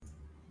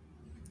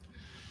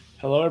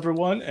Hello,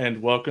 everyone, and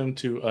welcome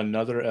to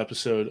another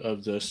episode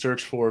of the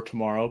Search for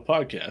Tomorrow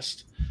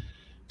podcast.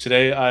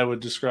 Today, I would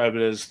describe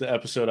it as the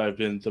episode I've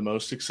been the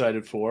most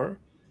excited for.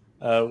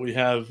 We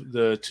have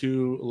the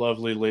two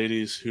lovely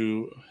ladies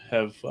who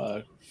have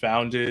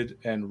founded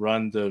and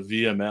run the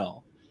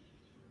VML,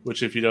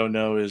 which, if you don't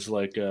know, is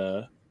like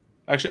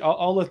actually,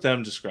 I'll let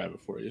them describe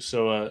it for you.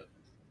 So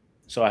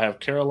I have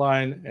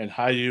Caroline and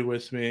Hayu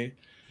with me.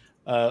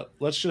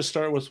 Let's just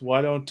start with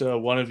why don't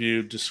one of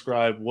you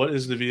describe what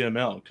is the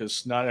VML?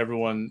 Because not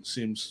everyone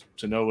seems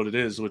to know what it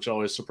is, which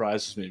always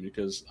surprises me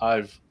because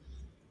I've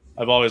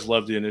always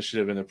loved the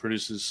initiative and it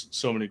produces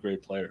so many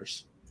great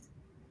players.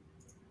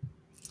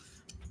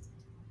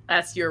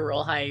 That's your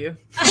role, Hayu.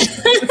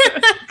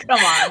 Come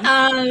on.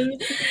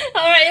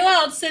 All right.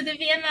 Well, so the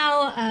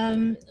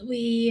VML,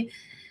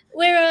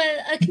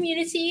 we're a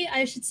community,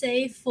 I should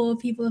say, for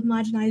people of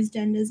marginalized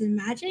genders in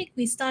Magic.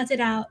 We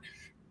started out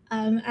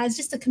as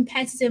just a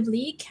competitive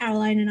league.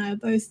 Caroline and I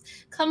both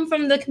come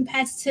from the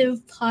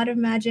competitive part of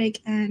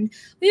Magic, and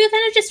we were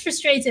kind of just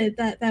frustrated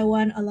that there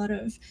weren't a lot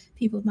of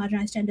people of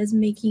marginalized genders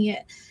making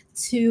it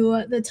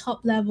to the top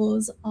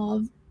levels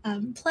of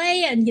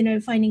play and, you know,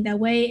 finding their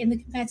way in the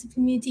competitive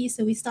community.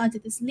 So we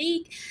started this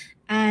league,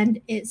 and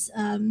it's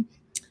the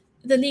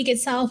league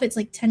itself, it's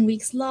like 10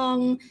 weeks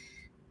long.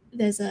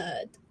 There's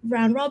a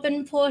round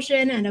robin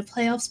portion and a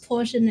playoffs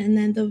portion, and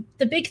then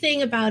the big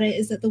thing about it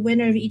is that the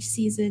winner of each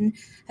season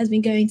has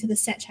been going to the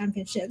set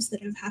championships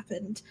that have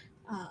happened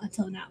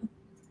until now.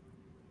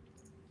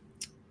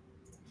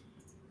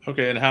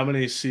 Okay, and how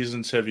many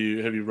seasons have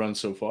you run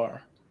so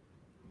far?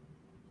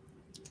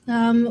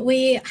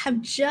 We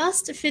have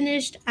just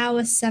finished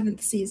our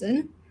 7th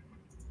season.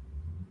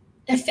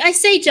 If I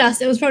say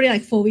just, it was probably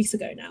like 4 weeks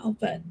ago now,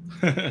 but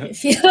it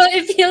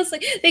feels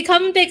like they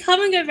come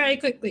and go very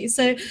quickly.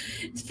 So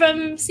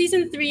from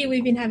season 3,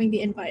 we've been having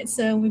the invites.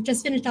 So we've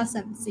just finished our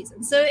 7th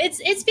season. So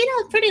it's been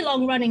a pretty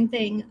long running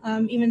thing,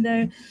 even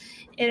though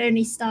it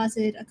only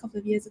started a couple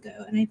of years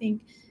ago. And I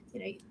think, you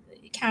know,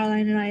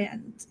 Caroline and I,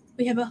 and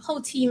we have a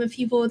whole team of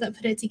people that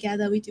put it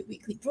together. We do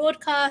weekly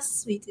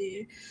broadcasts. We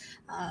do,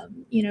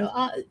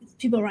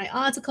 people write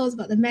articles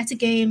about the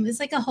metagame. It's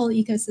like a whole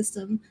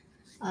ecosystem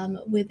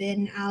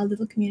within our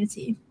little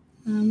community.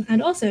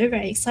 And also,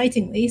 very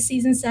excitingly,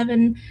 season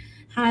 7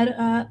 had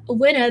a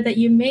winner that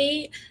you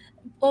may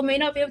or may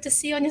not be able to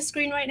see on your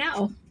screen right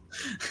now.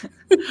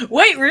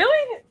 Wait,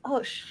 really?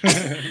 Oh,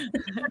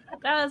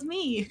 that was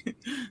me.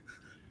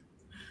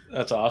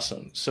 That's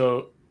awesome.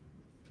 So,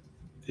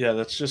 yeah,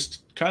 that's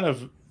just kind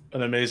of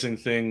an amazing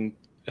thing.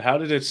 How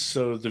did it,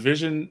 so the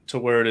vision to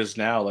where it is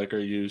now, like, are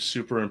you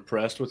super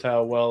impressed with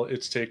how well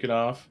it's taken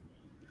off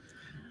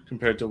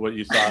compared to what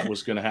you thought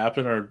was going to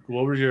happen, or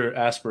what were your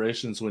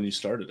aspirations when you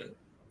started it?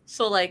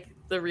 So, like,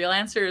 the real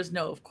answer is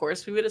no. Of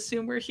course, we would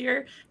assume we're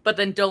here, but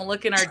then don't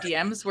look in our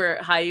DMs where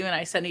Hayu and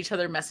I send each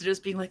other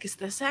messages being like, "Is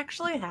this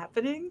actually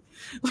happening?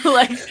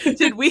 Like,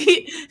 did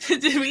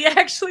we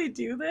actually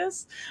do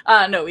this?"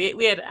 No,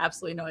 we had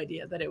absolutely no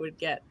idea that it would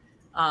get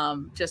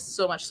just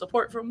so much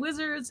support from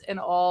Wizards and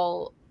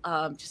all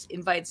just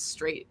invites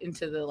straight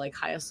into the like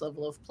highest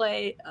level of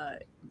play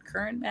in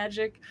current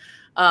Magic.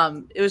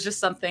 It was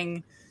just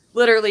something.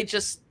 Literally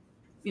just,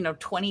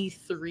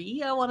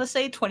 23, I want to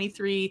say,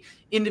 23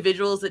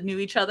 individuals that knew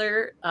each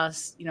other,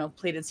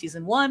 played in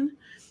season 1.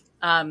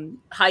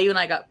 Hayu and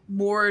I got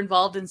more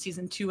involved in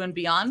season 2 and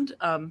beyond,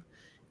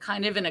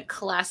 kind of in a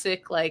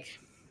classic, like,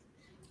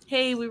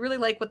 hey, we really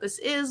like what this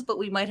is, but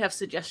we might have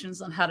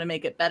suggestions on how to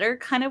make it better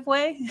kind of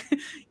way.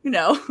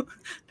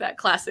 That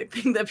classic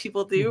thing that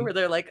people do where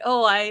they're like,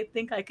 oh, I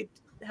think I could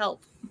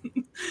help.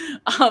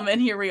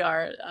 And here we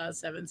are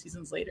 7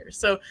 seasons later.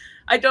 So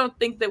I don't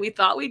think that we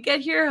thought we'd get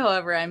here.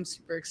 However, I'm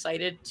super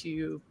excited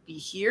to be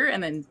here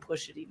and then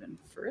push it even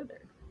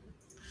further.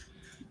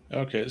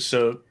 Okay,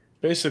 so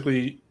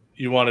basically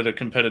you wanted a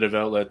competitive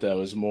outlet that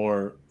was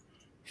more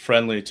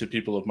friendly to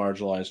people of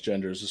marginalized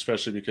genders,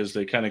 especially because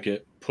they kind of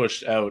get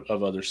pushed out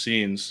of other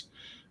scenes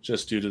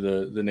just due to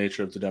the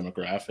nature of the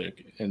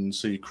demographic. And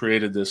so you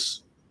created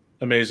this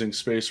amazing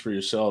space for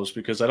yourselves,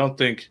 because I don't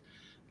think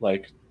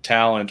like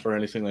talent or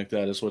anything like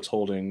that is what's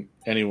holding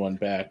anyone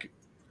back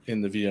in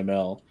the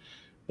VML,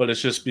 but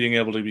it's just being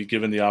able to be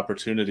given the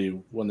opportunity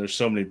when there's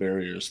so many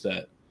barriers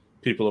that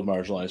people of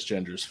marginalized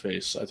genders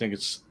face. I think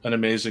it's an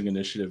amazing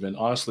initiative, and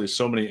honestly,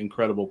 so many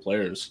incredible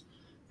players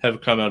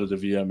have come out of the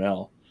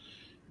VML.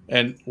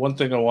 And one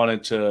thing I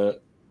wanted to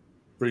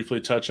briefly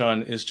touch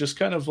on is just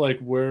kind of like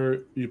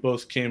where you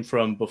both came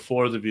from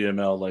before the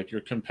VML, like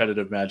your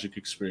competitive Magic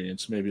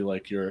experience, maybe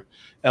like your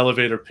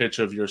elevator pitch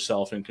of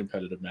yourself in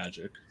competitive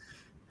Magic.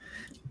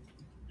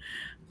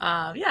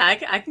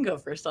 I can go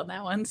first on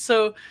that one.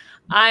 So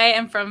I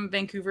am from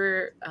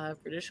Vancouver,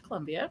 British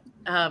Columbia.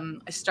 I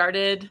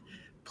started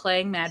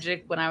playing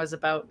Magic when I was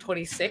about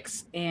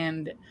 26,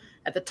 and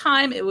at the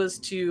time I was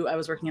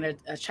working at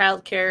a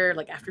child care,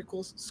 like after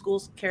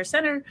school care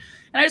center, and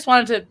I just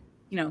wanted to,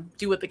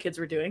 do what the kids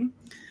were doing.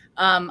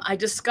 I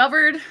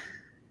discovered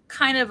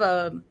kind of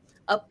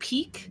a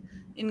peak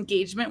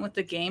engagement with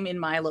the game in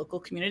my local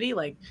community.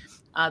 Like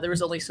there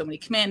was only so many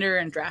commander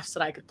and drafts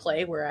that I could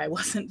play where I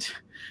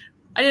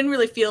didn't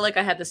really feel like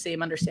I had the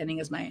same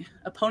understanding as my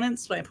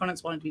opponents. My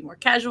opponents wanted to be more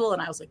casual,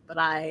 and I was like, but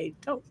I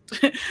don't.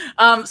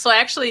 So I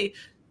actually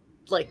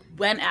like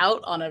went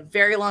out on a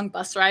very long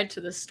bus ride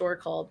to this store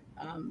called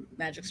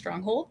Magic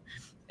Stronghold,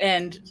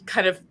 and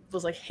kind of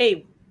was like,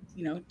 hey,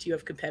 you know, do you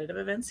have competitive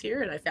events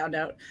here? And I found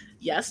out,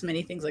 yes,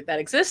 many things like that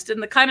exist.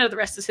 And the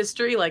rest is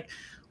history. Like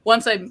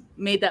once I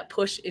made that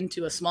push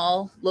into a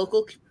small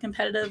local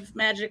competitive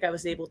Magic, I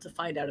was able to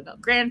find out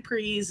about Grand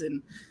Prix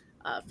and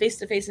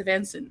face-to-face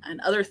events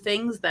and other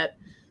things that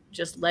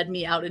just led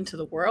me out into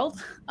the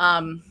world.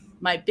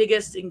 My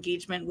biggest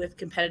engagement with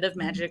competitive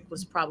Magic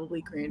was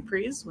probably Grand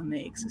Prix when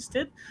they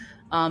existed.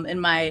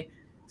 And my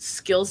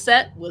skill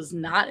set was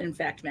not, in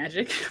fact,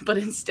 Magic, but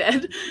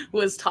instead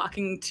was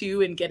talking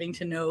to and getting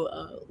to know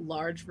a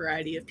large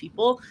variety of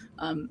people,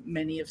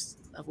 many of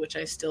which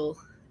I still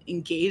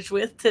engage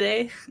with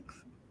today.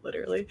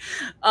 Literally.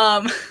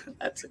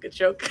 That's a good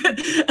joke. And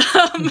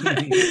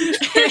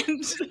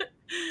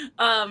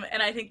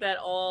I think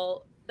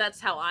that's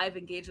how I've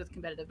engaged with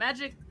competitive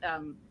Magic.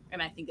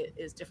 And I think it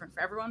is different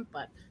for everyone,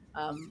 but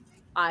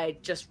I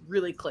just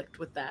really clicked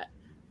with that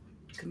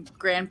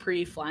Grand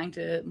Prix, flying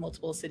to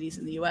multiple cities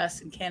in the US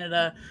and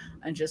Canada,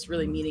 and just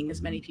really meeting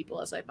as many people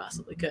as I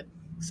possibly could.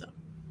 So.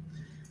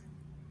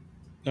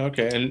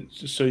 Okay. And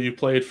so you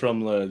played from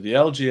the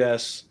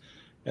LGS,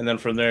 and then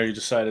from there you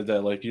decided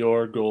that like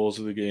your goals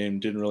of the game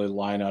didn't really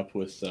line up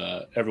with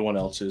everyone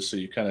else's. So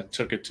you kind of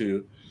took it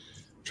to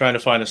trying to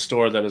find a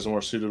store that is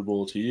more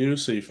suitable to you.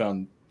 So you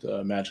found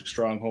Magic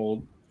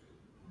Stronghold,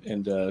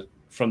 and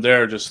from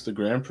there, just the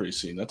Grand Prix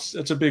scene.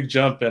 That's a big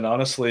jump, and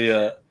honestly,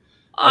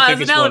 I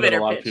think it's one that a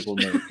lot of people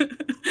make.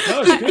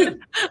 No, it's good.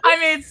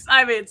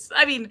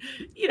 I mean,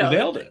 you know, you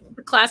nailed it.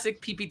 The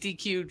classic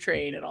PPTQ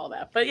train and all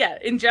that. But yeah,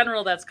 in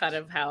general, that's kind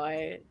of how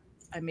I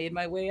made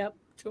my way up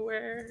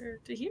to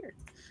here.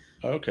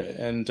 Okay,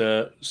 and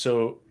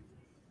so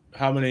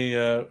how many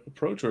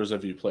Pro Tours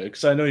have you played?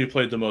 Because I know you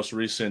played the most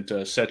recent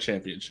Set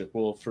Championship.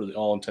 Well, for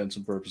all intents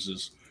and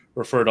purposes,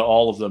 refer to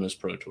all of them as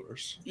Pro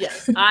Tours.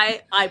 Yes,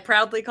 I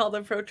proudly call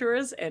them Pro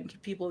Tours, and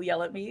people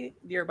yell at me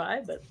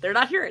nearby, but they're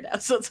not here right now,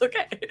 so it's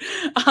okay.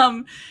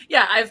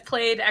 Yeah, I've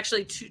played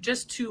actually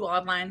just two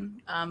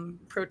online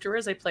Pro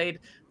Tours. I played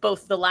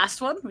both the last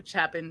one, which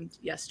happened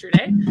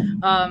yesterday,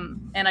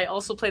 and I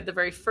also played the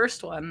very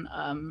first one,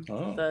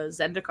 the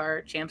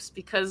Zendikar Champs,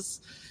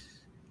 because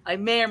I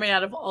may or may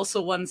not have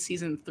also won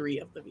season 3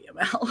 of the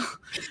VML.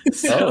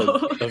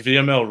 A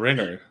VML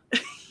ringer.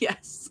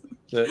 Yes.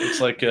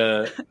 It's like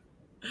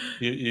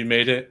you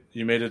made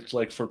it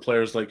like for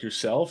players like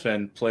yourself,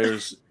 and player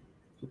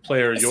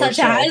yourself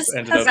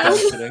ended up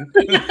benefiting.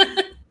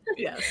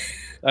 Yes,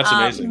 that's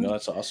amazing. No,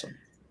 that's awesome.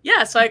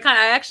 Yeah, so I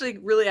actually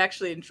really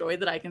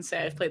enjoyed that. I can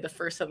say I've played the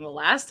first and the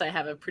last. I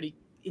have a pretty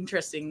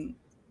interesting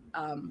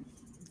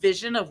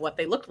vision of what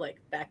they looked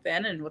like back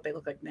then and what they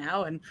look like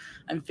now, and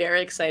I'm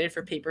very excited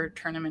for paper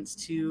tournaments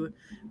to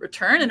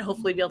return and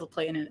hopefully be able to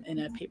play in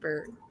a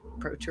paper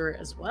Pro Tour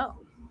as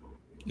well.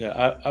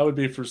 Yeah, I would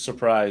be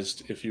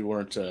surprised if you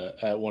weren't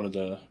at one of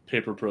the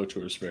paper Pro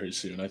Tours very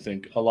soon. I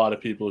think a lot of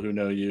people who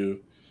know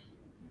you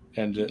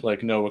and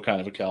like know what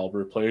kind of a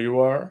caliber player you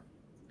are,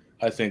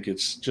 I think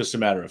it's just a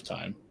matter of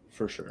time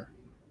for sure.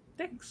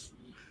 Thanks.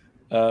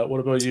 What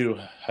about you,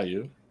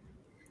 Hayu?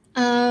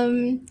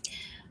 I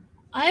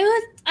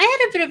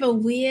had a bit of a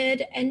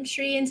weird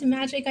entry into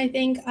Magic, I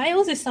think. I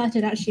also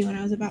started actually when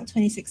I was about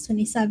 26,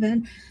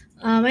 27.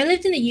 I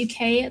lived in the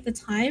UK at the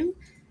time.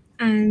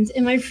 And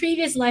in my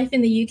previous life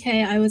in the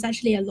UK, I was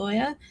actually a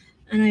lawyer,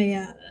 and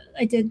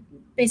I did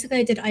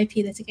IP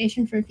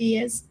litigation for a few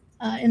years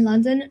in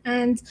London.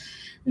 And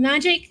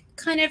Magic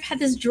kind of had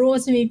this draw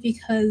to me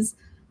because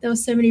there were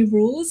so many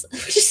rules,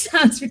 which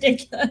sounds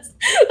ridiculous,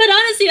 but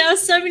honestly, there were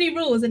so many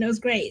rules, and it was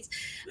great.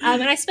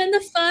 And I spent the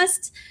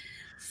first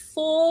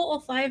 4 or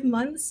 5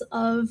 months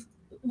of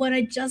when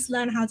I just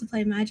learned how to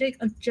play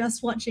Magic of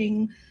just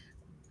watching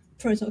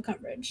Pro Tour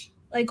coverage.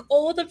 Like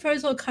all the Pro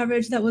Tour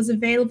coverage that was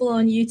available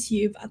on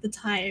YouTube at the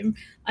time,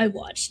 I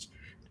watched.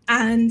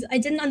 And I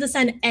didn't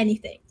understand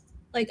anything.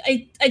 Like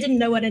I didn't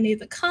know what any of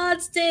the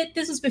cards did.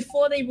 This was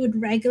before they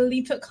would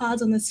regularly put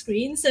cards on the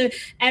screen. So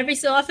every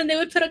so often they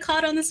would put a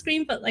card on the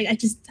screen, but like I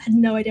just had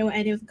no idea what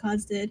any of the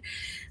cards did.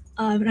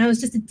 And I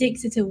was just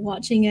addicted to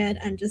watching it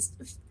and just,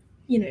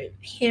 you know,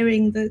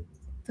 hearing the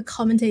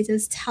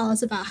commentators tell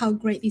us about how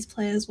great these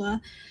players were.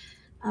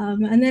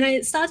 And then I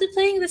started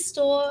playing the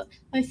store.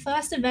 My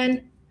first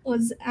event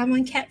was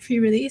Amonkhet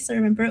pre-release. I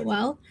remember it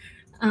well.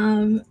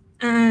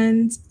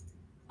 And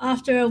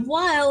after a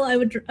while, I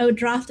would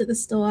draft at the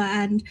store,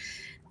 and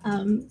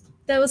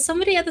there was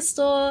somebody at the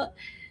store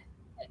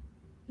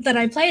that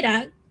I played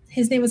at.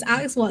 His name was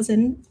Alex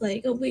Watson.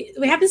 Like we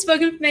haven't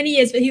spoken for many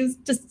years, but he was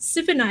just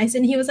super nice.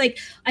 And he was like,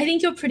 "I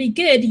think you're pretty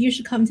good. You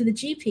should come to the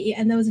GP."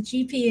 And there was a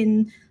GP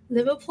in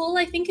Liverpool,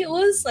 I think it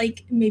was,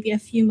 like maybe a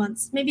few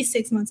months, maybe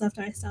 6 months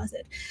after I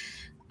started.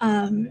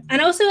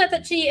 And also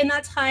in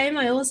that time,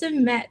 I also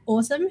met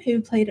Autumn,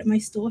 who played at my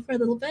store for a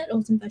little bit,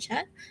 Autumn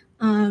Burchett.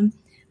 And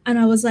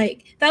I was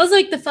like, that was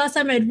like the first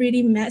time I'd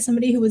really met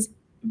somebody who was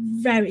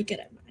very good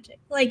at Magic.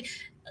 Like,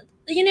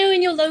 you know,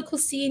 in your local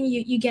scene,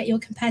 you get your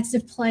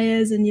competitive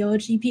players and your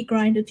GP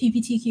grinders,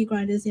 PPTQ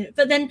grinders, you know.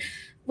 But then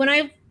when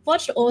I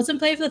watched Autumn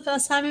play for the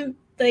first time,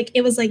 like,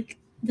 it was like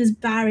this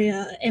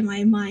barrier in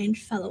my mind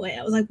fell away.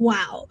 I was like,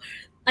 wow,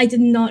 I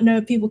did not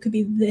know people could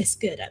be this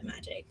good at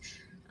Magic.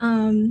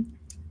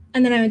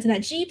 And then I went to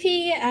that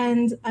GP,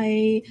 and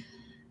I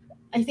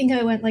think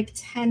I went like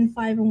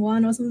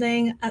 10-5-1 or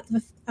something at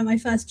my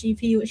first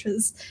GP, which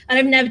was, and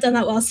I've never done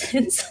that well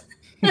since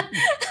at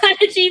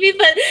a GP,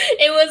 but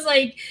it was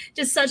like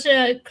just such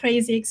a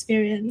crazy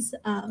experience.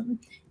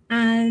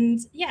 And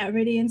yeah, it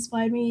really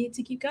inspired me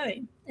to keep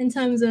going. In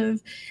terms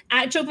of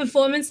actual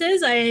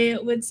performances, I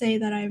would say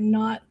that I'm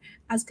not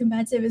as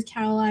competitive as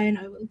Caroline.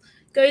 I will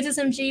go to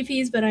some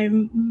GPs, but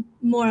I'm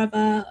more of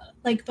a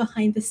like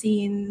behind the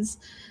scenes,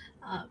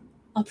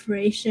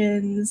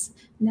 operations,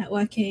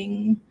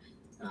 networking,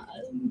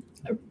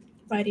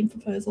 writing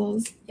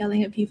proposals,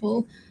 yelling at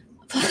people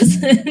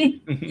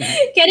person,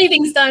 getting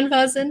things done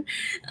person.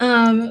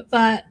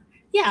 But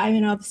yeah, I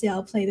mean, obviously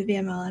I'll play the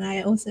VML, and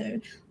I also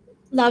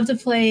love to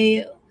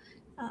play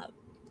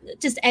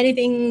just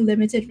anything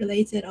limited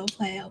related. I'll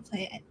play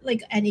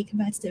like any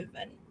competitive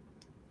event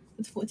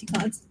with 40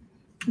 cards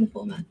in the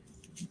format.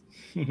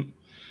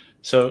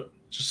 So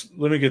just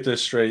let me get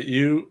this straight.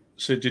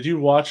 So did you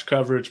watch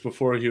coverage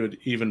before you had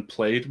even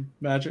played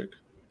Magic?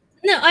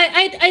 No,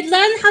 I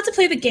learned how to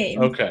play the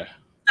game. Okay.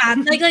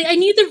 Like I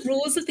knew the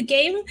rules of the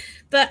game,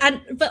 but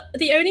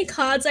the only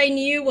cards I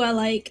knew were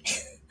like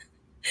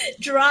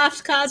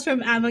draft cards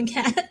from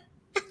Amonkhet.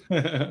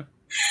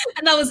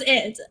 And that was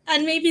it.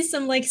 And maybe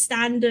some like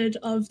standard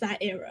of that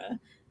era.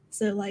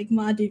 So like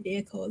Mardu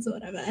vehicles or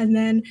whatever. And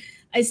then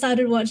I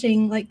started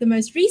watching like the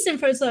most recent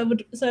Pro, so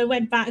I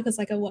went back because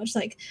like I watched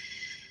like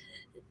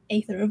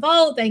Aether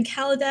Revolt, then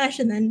Kaladesh,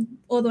 and then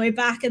all the way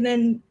back, and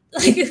then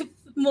like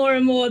more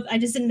and more I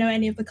just didn't know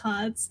any of the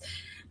cards.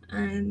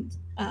 And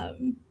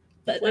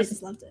but I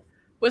just loved it.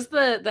 Was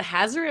the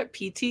Hazoret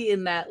PT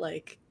in that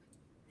like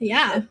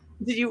yeah.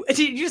 Did you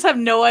just have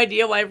no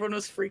idea why everyone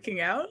was freaking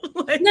out?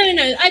 Like... No. By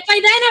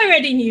then I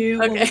already knew.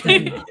 Okay. What was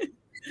going on.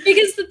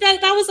 Because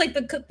that was like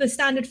the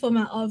standard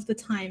format of the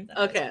time.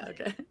 Okay.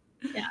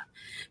 Yeah,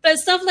 but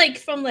stuff like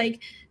from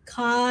like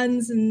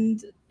Khans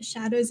and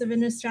Shadows of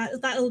Innistrad,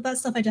 that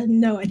stuff I just had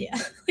no idea,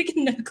 like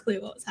no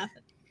clue what was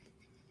happening.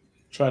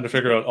 Trying to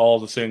figure out all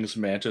the things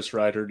Mantis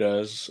Rider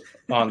does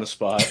on the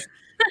spot.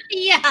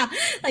 Yeah,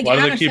 like why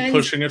do they keep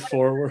pushing it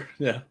forward?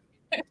 Yeah.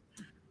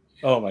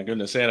 Oh my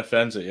goodness,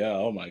 Anafenza, yeah.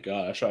 Oh my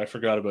gosh, I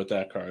forgot about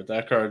that card.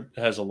 That card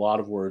has a lot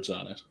of words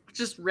on it.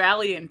 Just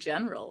Rally in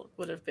general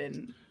would have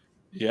been.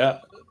 Yeah.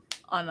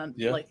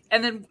 Like,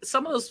 and then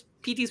some of those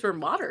PTs were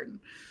modern.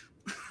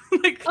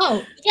 Like,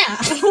 oh yeah.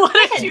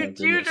 What did you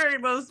do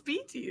during those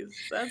PTs?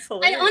 That's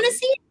hilarious. I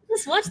honestly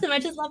just watched them. I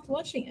just loved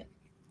watching it.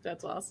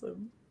 That's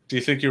awesome. Do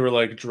you think you were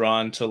like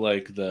drawn to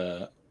like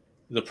the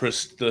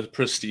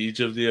prestige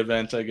of the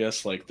event, I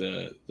guess, like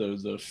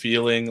the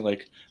feeling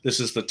like this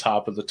is the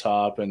top of the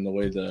top, and the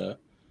way the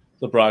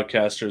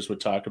broadcasters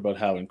would talk about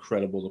how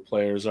incredible the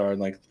players are,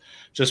 and like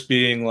just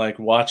being like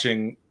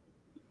watching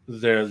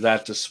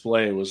that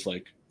display was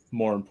like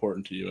more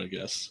important to you, I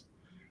guess.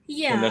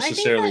 Yeah, than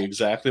necessarily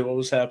exactly what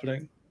was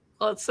happening.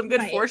 Well, it's some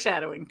good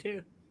foreshadowing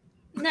too.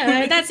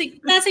 No, that's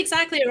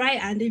exactly right,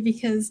 Andy,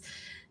 because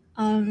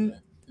I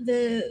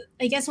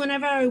guess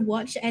whenever I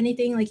watch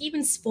anything, like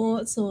even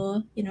sports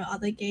or, you know,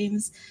 other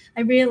games,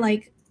 I really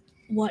like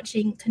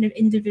watching kind of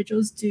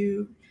individuals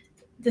do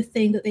the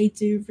thing that they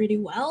do really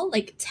well.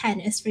 Like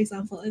tennis, for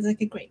example, is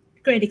like a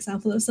great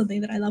example of something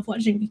that I love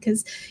watching,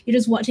 because you're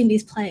just watching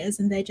these players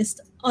and they're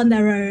just on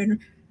their own,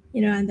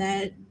 you know, and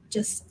they're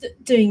just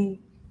doing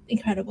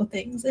incredible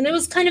things. And it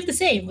was kind of the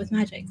same with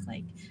Magic,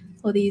 like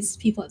all these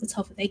people at the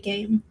top of their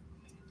game.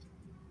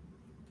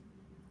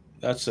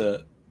 That's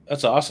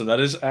awesome. That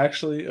is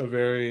actually a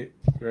very,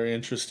 very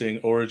interesting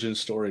origin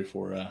story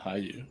for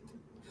Hayu.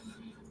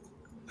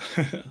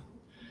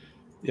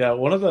 Yeah,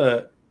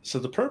 so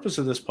the purpose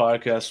of this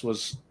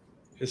podcast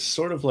is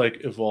sort of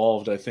like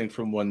evolved, I think,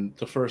 from when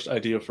the first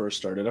idea first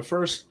started. At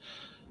first,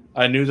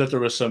 I knew that there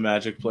were some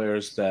Magic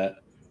players that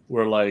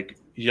were like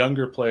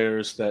younger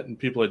players that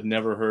people had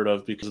never heard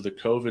of because the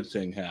COVID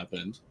thing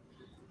happened.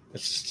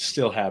 It's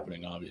still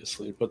happening,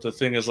 obviously, but the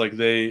thing is, like,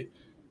 they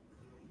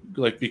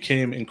like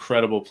became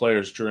incredible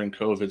players during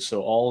COVID.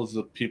 So all of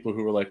the people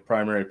who were like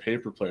primary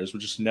paper players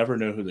would just never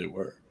know who they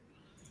were.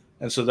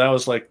 And so that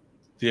was like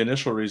the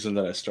initial reason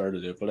that I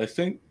started it. But I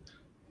think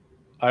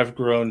I've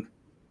grown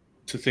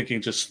to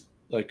thinking just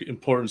like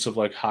importance of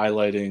like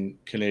highlighting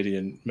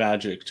Canadian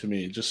Magic to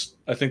me. Just,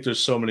 I think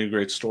there's so many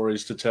great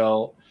stories to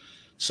tell,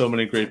 so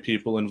many great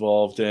people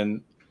involved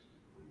in.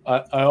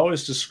 I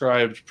always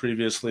described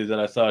previously that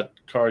I thought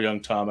Car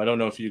Young Tom, I don't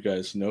know if you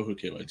guys know who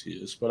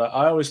KYT is, but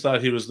I always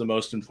thought he was the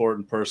most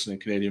important person in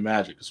Canadian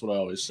Magic. Is what I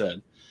always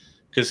said.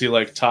 because he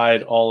like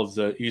tied all of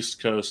the East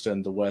Coast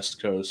and the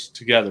West Coast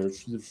together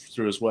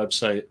through his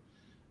website.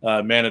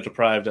 Mana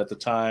Deprived at the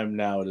time,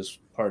 now it is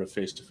part of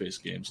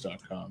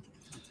face2facegames.com.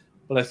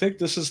 But I think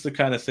this is the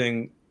kind of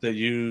thing that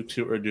you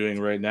two are doing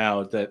right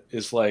now that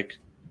is like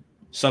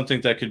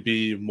something that could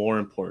be more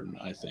important,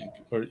 I think,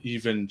 or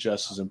even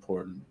just as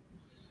important.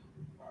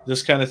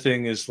 This kind of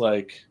thing is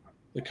like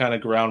the kind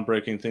of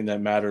groundbreaking thing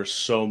that matters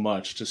so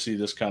much to see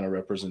this kind of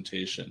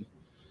representation,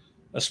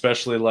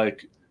 especially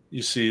like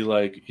you see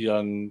like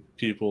young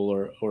people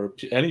or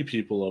any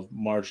people of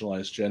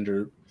marginalized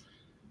gender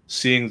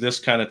seeing this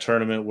kind of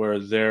tournament where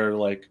they're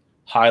like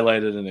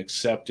highlighted and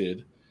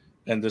accepted,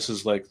 and this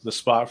is like the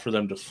spot for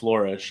them to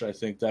flourish. I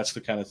think that's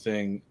the kind of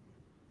thing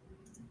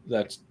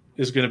that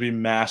is going to be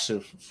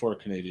massive for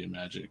Canadian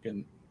Magic,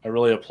 and I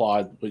really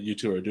applaud what you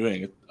two are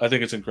doing. I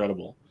think it's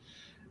incredible,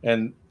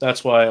 and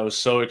that's why I was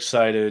so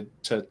excited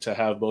to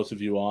have both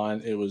of you on.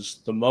 It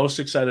was the most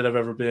excited I've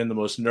ever been, the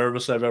most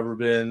nervous I've ever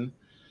been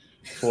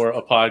for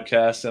a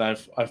podcast, and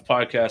I've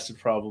podcasted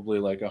probably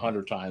like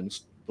 100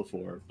 times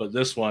before, but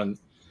this one,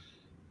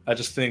 I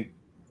just think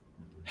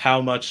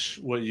how much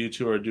what you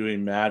two are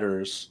doing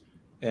matters,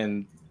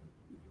 and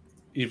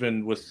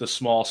even with the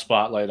small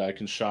spotlight I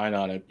can shine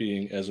on it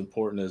being as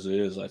important as it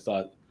is, I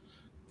thought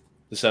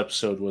this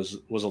episode was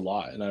a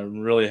lot, and I'm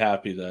really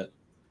happy that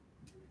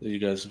you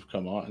guys have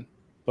come on.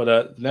 But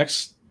the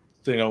next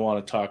thing I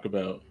want to talk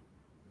about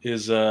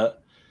is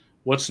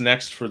what's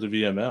next for the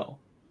VML.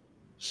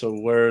 So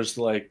where's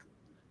like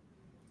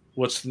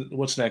what's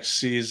next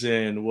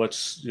season?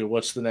 What's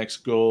the next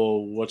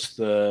goal? What's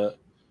the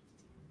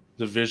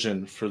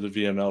vision for the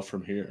VML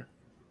from here?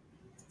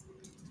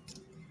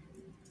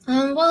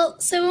 Well,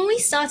 so when we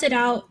started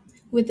out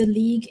with the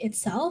league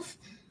itself,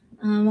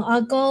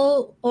 our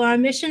goal or our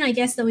mission, I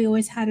guess, that we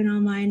always had in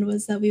our mind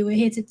was that we were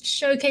here to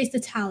showcase the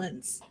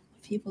talents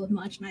of people of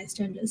marginalized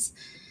genders.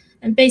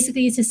 And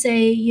basically to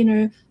say, you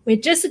know, we're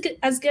just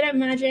as good at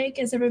Magic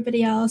as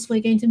everybody else.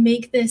 We're going to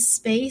make this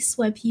space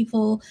where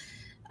people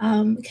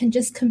can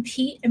just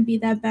compete and be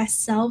their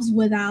best selves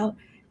without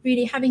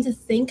really having to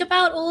think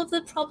about all of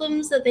the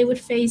problems that they would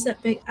face at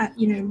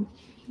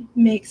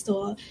mixed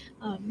or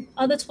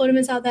other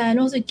tournaments out there, and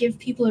also give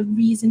people a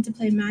reason to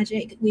play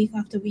Magic week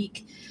after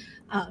week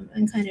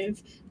and kind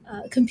of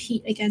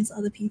compete against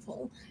other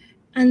people.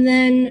 And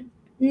then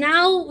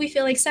now we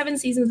feel like 7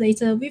 seasons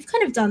later, we've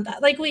kind of done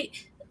that. Like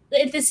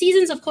the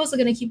seasons, of course, are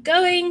going to keep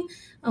going,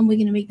 and we're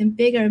going to make them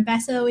bigger and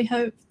better, we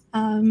hope.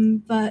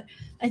 But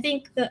I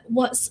think that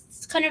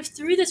what's kind of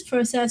through this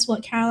process,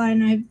 what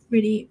Caroline and I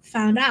really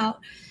found out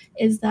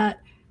is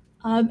that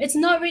it's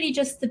not really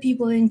just the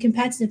people in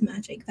competitive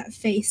Magic that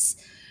face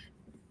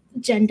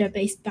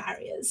gender-based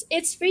barriers.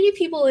 It's really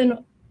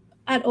people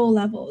at all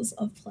levels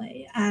of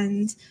play.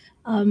 And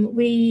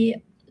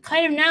we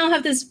kind of now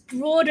have this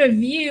broader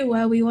view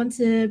where we want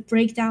to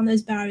break down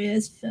those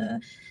barriers for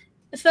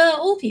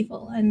all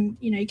people. And,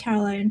 you know,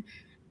 Caroline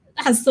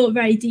has thought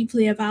very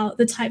deeply about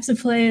the types of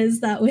players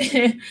that we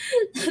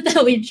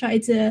try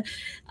to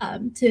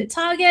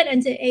target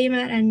and to aim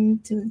at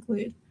and to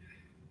include.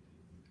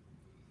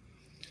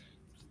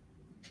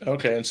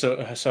 Okay, and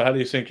so how do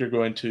you think you're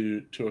going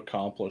to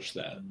accomplish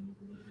that?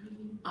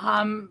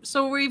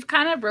 So we've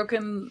kind of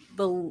broken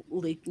the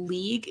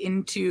league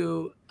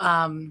into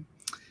kind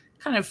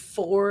of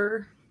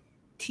 4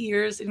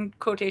 tiers in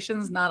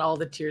quotations. Not all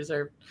the tiers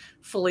are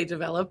fully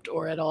developed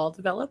or at all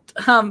developed.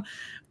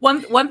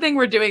 One thing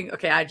we're doing,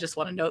 okay, I just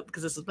want to note,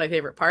 because this is my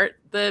favorite part,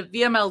 the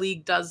VML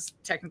League does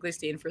technically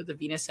stand for the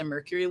Venus and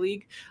Mercury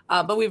League,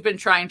 but we've been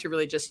trying to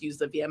really just use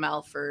the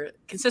VML for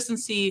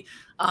consistency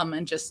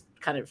and just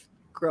kind of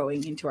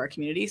growing into our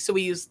community. So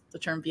we use the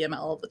term VML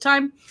all the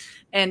time,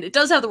 and it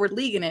does have the word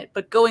league in it,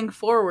 but going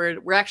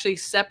forward, we're actually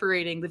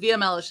separating. The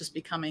VML is just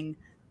becoming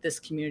this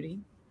community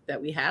that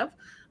we have.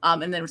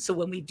 And then so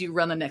when we do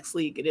run the next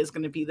league, it is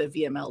going to be the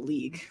VML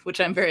League,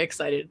 which I'm very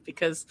excited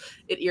because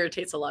it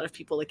irritates a lot of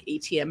people, like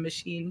ATM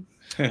machine.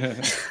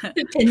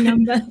 PIN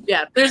number.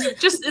 Yeah,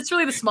 it's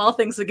really the small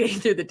things that get you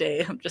through the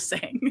day. I'm just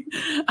saying.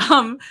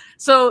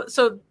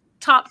 So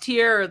top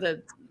tier, or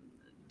the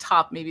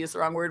top maybe is the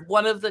wrong word.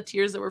 One of the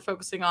tiers that we're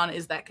focusing on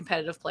is that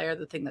competitive player,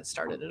 the thing that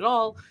started it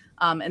all.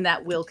 And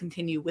that will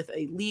continue with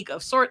a league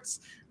of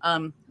sorts.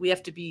 We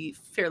have to be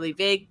fairly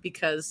vague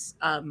because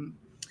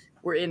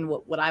we're in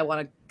what I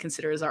want to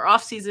consider as our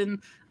off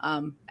season,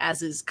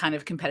 as is kind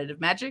of competitive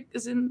Magic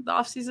is in the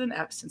off season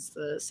since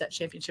the set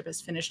championship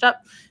has finished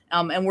up.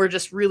 And we're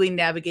just really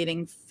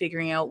navigating,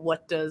 figuring out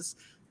what does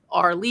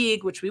our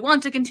league, which we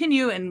want to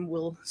continue and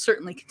will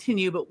certainly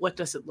continue, but what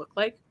does it look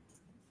like?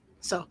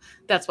 So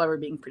that's why we're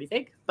being pretty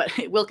vague, but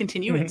it will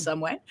continue in some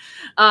way.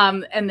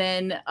 And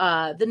then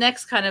the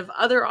next kind of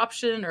other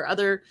option or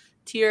other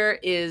tier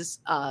is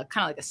kind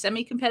of like a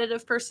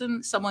semi-competitive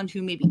person, someone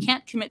who maybe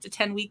can't commit to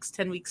 10 weeks.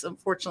 10 weeks,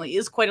 unfortunately,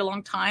 is quite a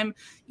long time,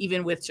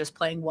 even with just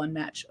playing one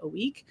match a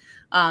week.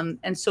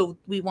 And so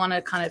we want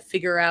to kind of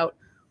figure out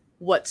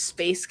what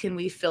space can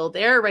we fill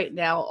there. Right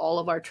now, almost all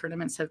of our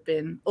tournaments have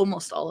been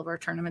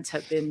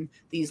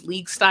these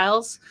league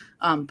styles,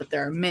 but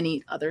there are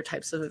many other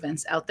types of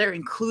events out there,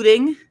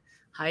 including,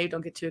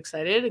 don't get too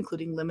excited,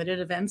 including limited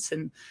events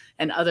and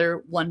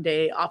other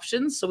one-day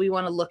options. So we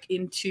want to look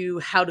into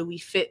how do we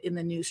fit in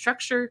the new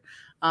structure.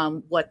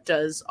 What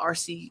does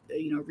RC,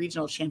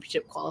 regional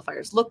championship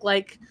qualifiers look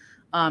like?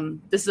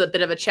 This is a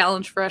bit of a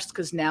challenge for us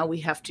because now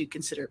we have to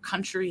consider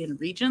country and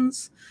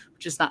regions,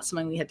 which is not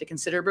something we had to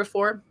consider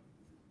before.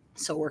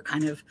 So we're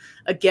kind of,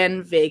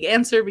 again, vague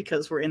answer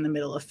because we're in the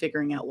middle of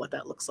figuring out what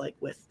that looks like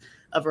with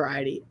a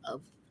variety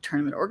of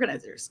tournament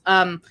organizers.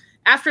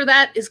 After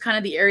that is kind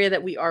of the area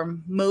that we are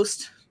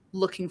most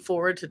looking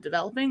forward to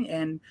developing.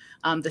 And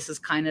this is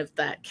kind of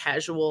that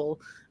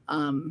casual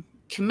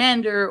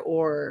commander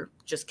or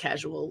just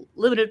casual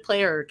limited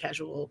player or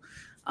casual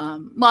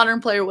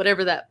modern player,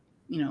 whatever that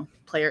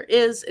player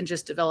is, and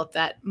just develop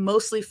that,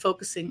 mostly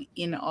focusing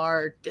in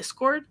our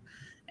Discord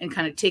and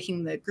kind of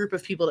taking the group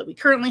of people that we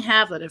currently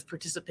have that have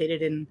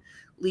participated in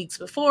leagues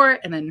before,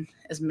 and then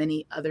as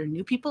many other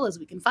new people as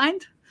we can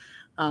find.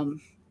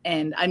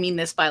 And I mean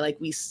this by, like,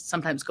 we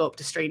sometimes go up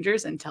to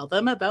strangers and tell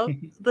them about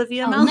the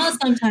VML. Oh,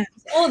 not sometimes,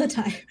 all the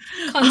time.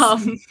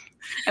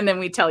 And then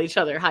we tell each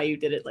other how you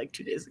did it like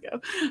 2 days ago.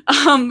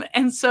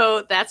 And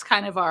so that's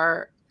kind of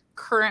our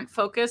current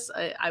focus.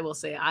 I will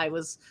say I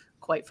was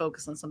quite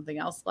focused on something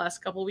else the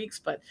last couple of weeks,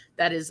 but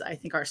that is, I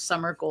think, our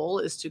summer goal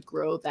is to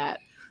grow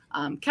that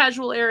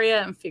casual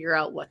area and figure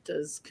out what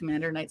does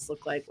Commander Nights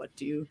look like, what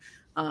do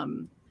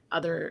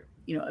other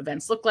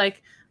events look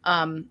like,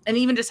 and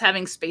even just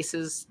having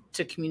spaces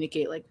to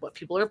communicate like what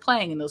people are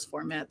playing in those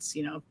formats,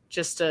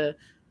 just a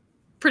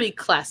pretty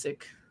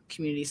classic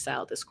community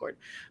style Discord.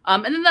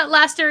 And then that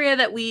last area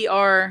that we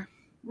are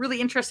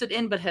really interested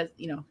in but has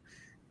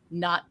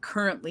not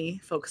currently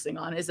focusing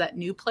on is that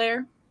new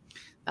player.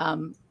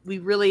 We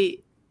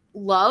really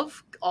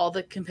love all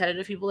the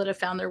competitive people that have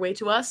found their way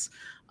to us.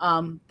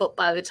 But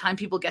by the time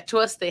people get to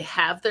us, they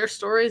have their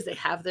stories, they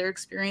have their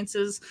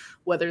experiences,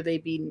 whether they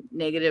be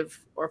negative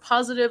or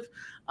positive,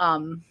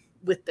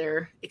 with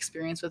their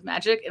experience with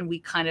Magic. And we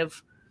kind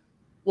of,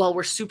 while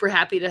we're super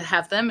happy to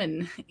have them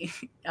and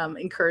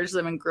encourage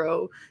them and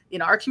grow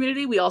in our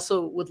community, we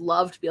also would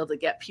love to be able to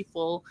get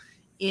people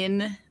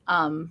in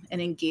and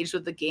engage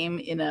with the game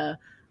in a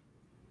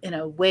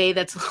way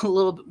that's a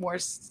little bit more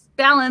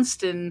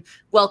balanced and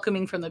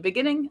welcoming from the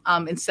beginning,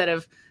 instead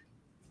of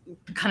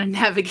kind of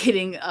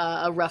navigating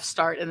a rough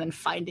start and then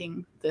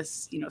finding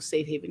this,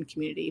 safe haven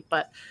community.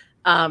 But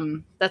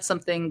that's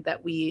something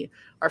that we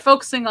are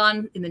focusing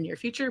on in the near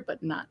future,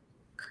 but not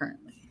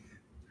currently.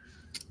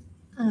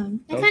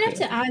 And kind of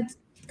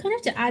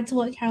to add to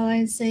what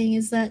Caroline is saying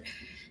is that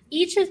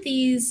each of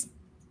these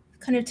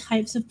kind of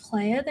types of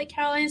player that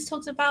Caroline has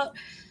talked about,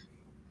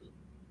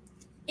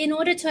 in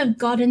order to have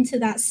gotten to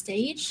that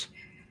stage,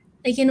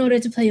 like in order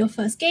to play your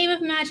first game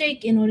of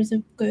Magic, in order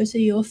to go to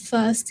your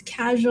first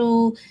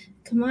casual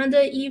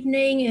Commander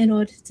evening, in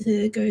order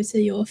to go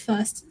to your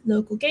first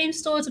local game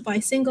store to buy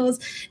singles,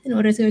 in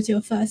order to go to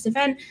your first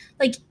event,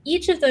 like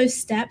each of those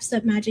steps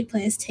that Magic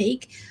players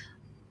take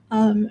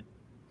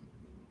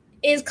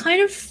is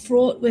kind of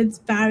fraught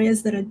with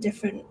barriers that are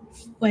different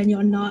when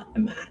you're not a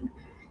man.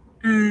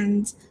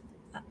 And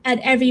at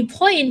every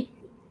point,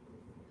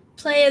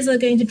 players are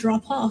going to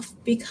drop off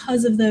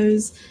because of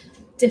those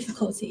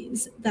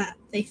difficulties that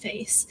they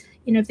face.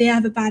 If they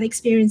have a bad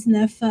experience in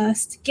their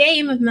first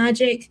game of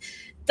Magic,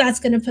 that's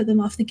going to put them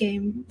off the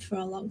game for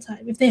a long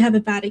time. If they have a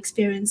bad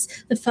experience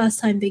the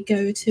first time they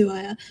go to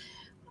a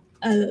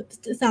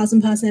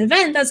 1,000-person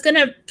event, that's going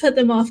to put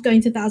them off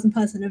going to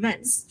 1,000-person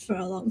events for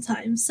a long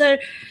time. So,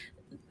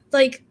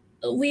 like,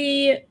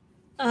 we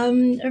are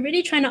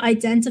really trying to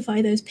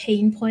identify those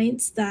pain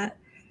points that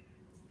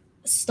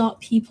stop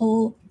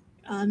people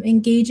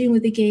engaging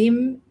with the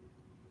game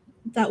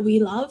that we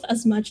love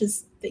as much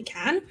as they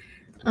can,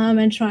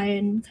 and try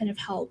and kind of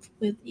help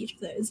with each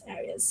of those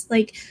areas.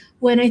 Like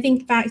when I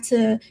think back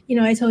to,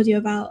 I told you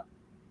about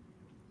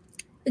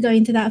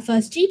going to that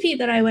first GP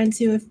that I went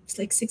to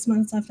like 6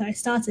 months after I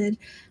started,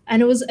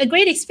 and it was a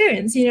great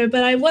experience,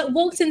 but I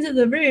walked into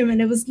the room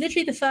and it was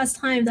literally the first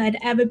time that I'd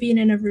ever been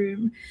in a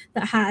room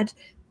that had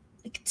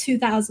like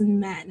 2,000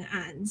 men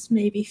and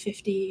maybe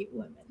 50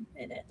 women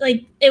in it.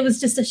 Like it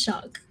was just a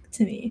shock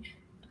to me.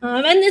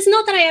 And it's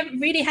not that I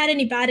have really had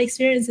any bad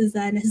experiences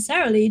there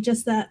necessarily,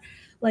 just that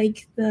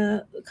like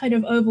the kind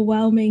of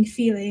overwhelming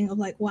feeling of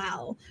like,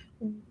 wow,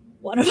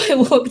 what have I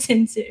walked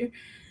into?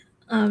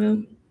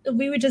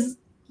 We would just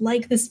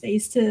like the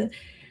space to,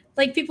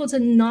 like people to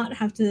not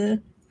have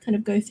to kind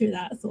of go through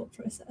that thought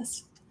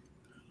process.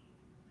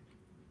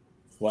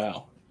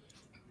 Wow.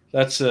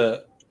 That's I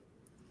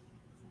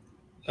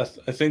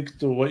think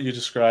what you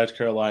described,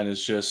 Caroline,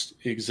 is just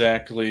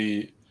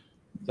exactly,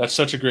 that's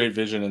such a great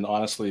vision, and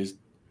honestly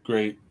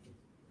great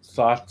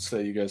thoughts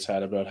that you guys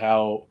had about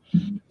how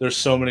there's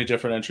so many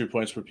different entry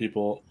points for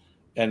people,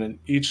 and in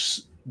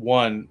each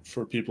one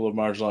for people of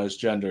marginalized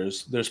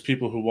genders, there's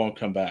people who won't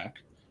come back.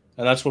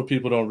 And that's what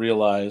people don't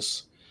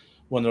realize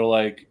when they're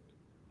like,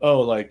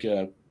 oh, like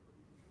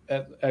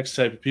X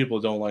type of people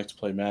don't like to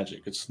play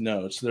Magic. It's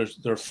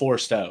they're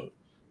forced out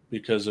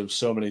because of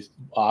so many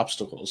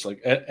obstacles.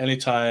 Like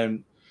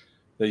anytime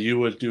that you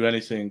would do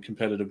anything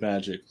competitive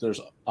Magic,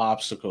 there's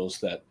obstacles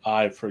that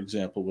I, for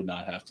example, would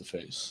not have to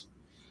face,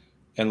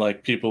 and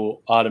like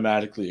people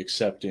automatically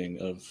accepting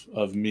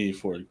of me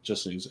for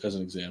just as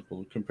an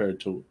example compared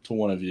to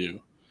one of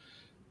you.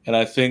 And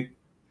I think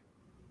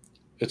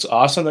it's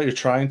awesome that you're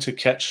trying to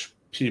catch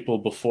people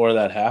before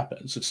that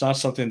happens. It's not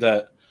something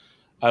that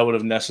I would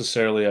have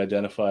necessarily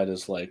identified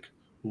as like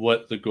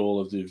what the goal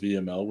of the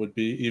VML would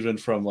be, even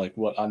from like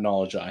what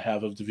knowledge I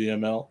have of the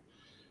VML.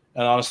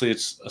 And honestly,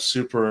 it's a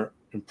super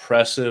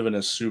impressive and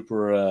a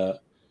super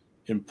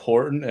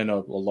important and a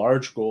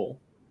large goal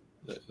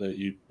that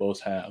you both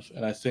have.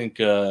 And I think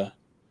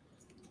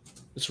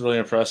it's really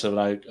impressive.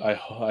 And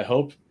I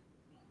hope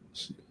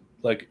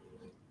like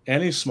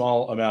any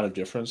small amount of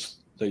difference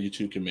that you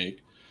two can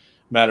make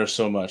matters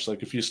so much.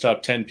 Like if you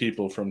stop 10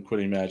 people from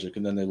quitting Magic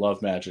and then they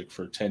love Magic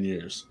for 10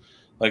 years,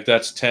 like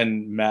that's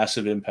 10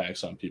 massive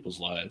impacts on people's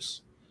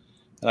lives.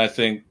 And I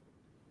think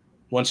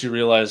once you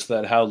realize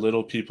that how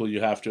little people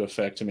you have to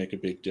affect to make a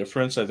big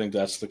difference, I think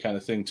that's the kind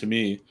of thing to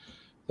me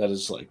that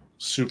is like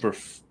super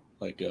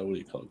what do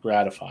you call it,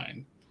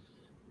 gratifying.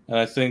 And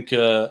I think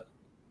yeah,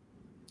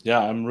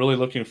 I'm really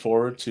looking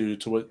forward to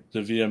what the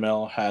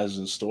VML has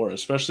in store,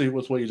 especially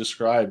with what you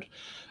described.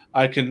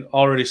 I can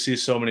already see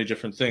so many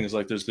different things.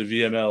 Like there's the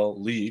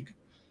VML League,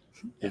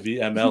 the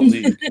VML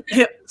League.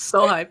 Yeah,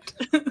 so hyped.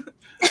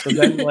 But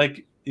then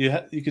like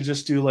you could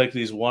just do like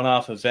these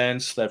one-off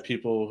events that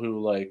people who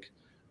like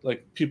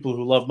people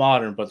who love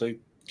Modern, but they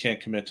can't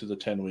commit to the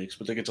 10 weeks,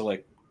 but they get to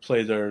like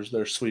play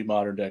their sweet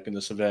Modern deck in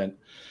this event.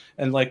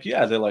 And like,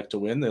 yeah, they like to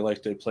win.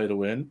 They play to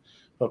win,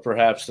 but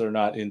perhaps they're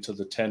not into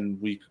the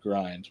 10-week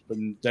grind. But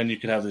then you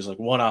could have these like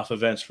one-off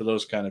events for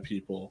those kind of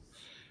people.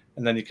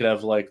 And then you could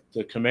have like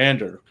the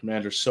Commander.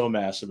 Commander's so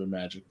massive in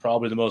Magic.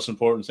 Probably the most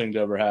important thing to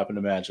ever happen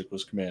to Magic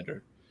was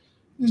Commander,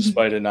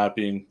 despite it not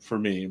being for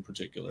me in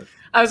particular.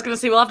 I was going to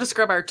say, we'll have to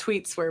scrub our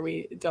tweets where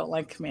we don't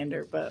like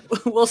Commander, but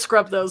we'll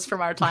scrub those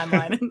from our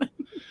timeline.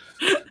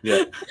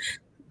 Yeah.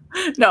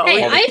 No,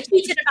 hey, I've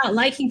tweeted about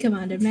liking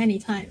Commander many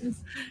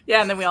times.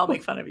 Yeah, and then we all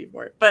make fun of you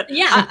for it. But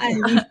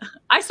yeah,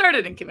 I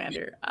started in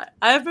Commander.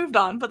 I have moved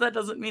on, but that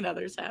doesn't mean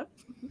others have.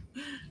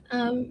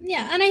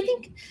 Yeah, and I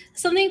think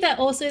something that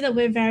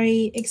we're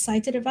very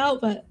excited about,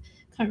 but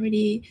can't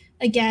really,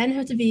 again,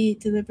 have to be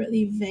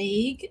deliberately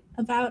vague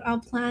about our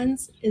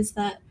plans, is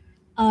that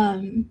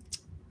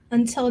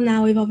until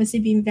now we've obviously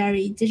been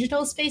very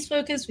digital space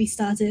focused. We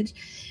started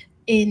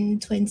in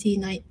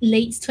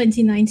late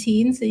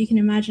 2019, so you can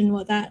imagine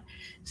what that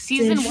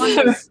season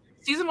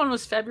one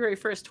was February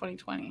 1st,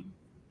 2020.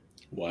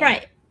 Wow.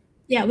 Right.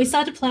 Yeah, we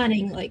started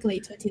planning like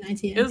late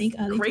 2019. It was I think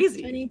early crazy.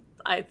 2020.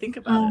 I think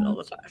about it all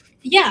the time.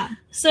 Yeah.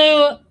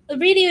 So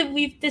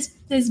really,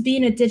 there's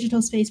been a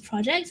digital space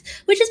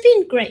project, which has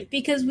been great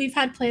because we've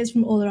had players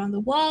from all around the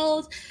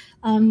world.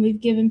 We've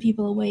given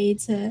people a way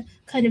to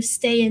kind of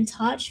stay in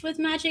touch with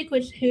Magic,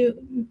 who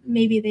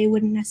maybe they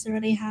wouldn't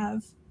necessarily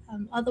have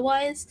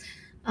otherwise.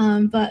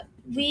 But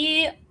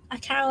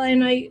Caroline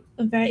and I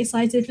are very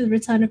excited for the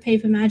return of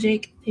paper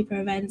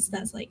events.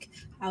 That's like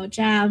our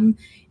jam.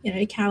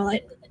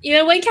 Caroline.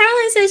 When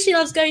Caroline says she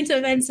loves going to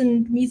events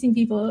and meeting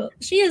people,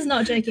 she is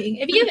not joking.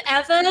 If you've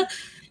ever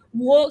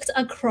walked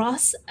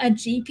across a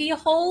GP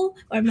hall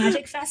or a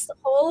Magic Fest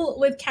hall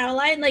with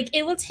Caroline, like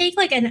it will take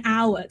like an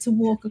hour to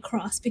walk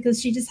across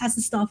because she just has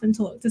to stop and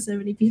talk to so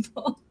many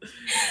people,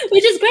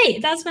 which is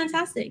great. That's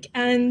fantastic.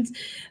 And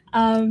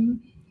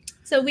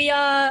so we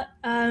are,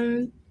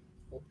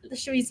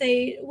 should we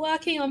say,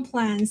 working on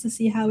plans to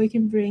see how we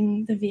can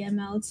bring the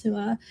VML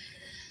to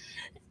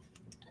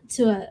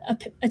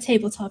a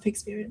tabletop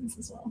experience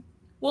as well.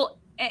 Well,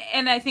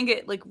 and I think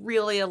it like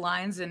really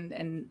aligns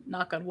and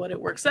knock on wood, it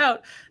works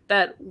out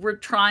that we're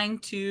trying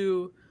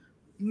to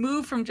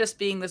move from just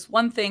being this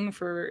one thing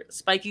for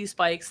spiky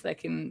spikes that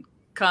can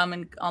come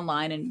and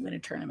online and win a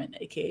tournament,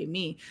 aka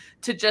me,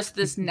 to just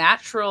this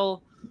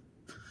natural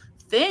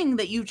thing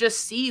that you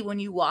just see when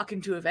you walk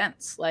into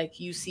events. Like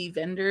you see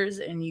vendors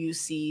and you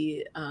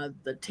see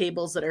the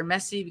tables that are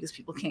messy because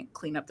people can't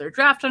clean up their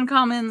draft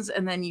uncommons,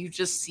 and then you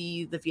just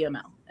see the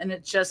VML, and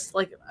it's just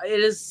like it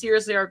is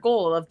seriously our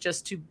goal of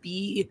just to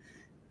be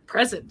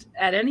present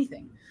at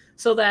anything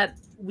so that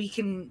we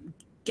can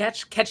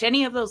catch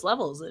any of those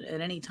levels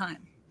at any time,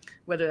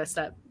 whether that's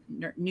that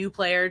new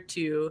player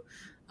to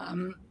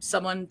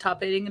someone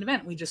top 8ing an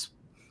event.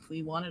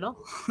 We want it all.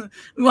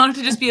 We want it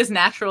to just be as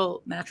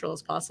natural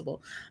as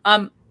possible.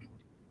 And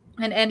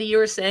Andy, you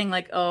were saying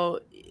like,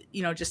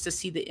 just to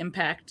see the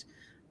impact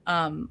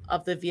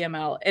of the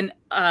VML. And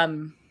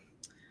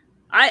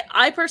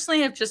I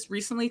personally have just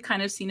recently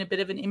kind of seen a bit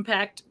of an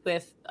impact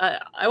with,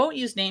 I won't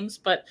use names,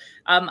 but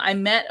I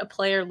met a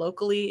player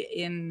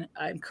locally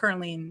I'm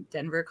currently in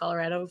Denver,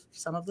 Colorado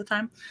some of the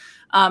time.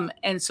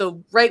 And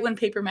so right when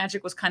Paper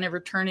Magic was kind of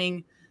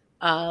returning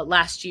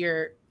last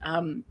year,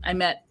 I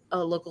met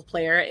a local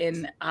player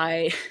and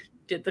I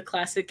did the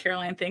classic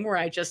Caroline thing where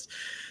I just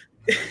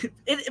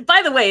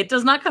By the way, it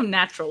does not come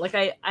natural. Like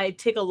I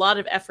take a lot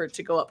of effort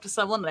to go up to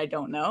someone that I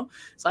don't know.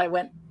 So I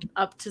went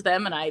up to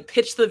them and I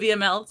pitched the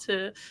VML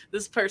to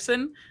this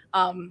person.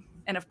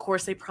 And of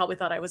course, they probably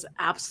thought I was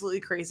absolutely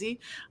crazy.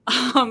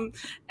 And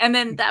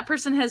then that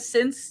person has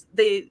since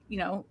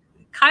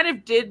kind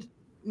of did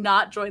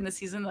not join the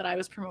season that I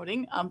was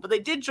promoting, but they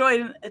did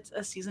join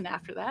a season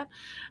after that.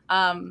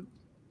 And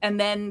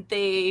then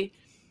they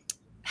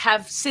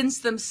have since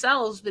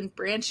themselves been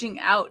branching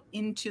out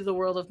into the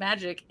world of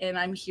Magic, and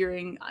I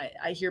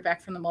hear back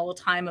from them all the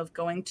time of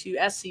going to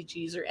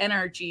SCGs or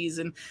NRGs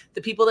and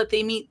the people that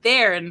they meet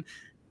there, and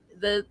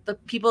the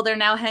people they're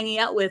now hanging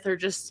out with are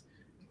just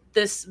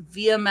this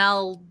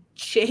VML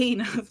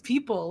chain of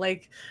people.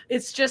 Like,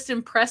 it's just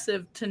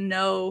impressive to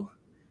know.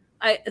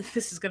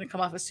 This is going to come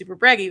off as super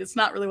braggy. That's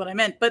not really what I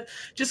meant, but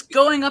just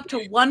going up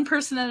to one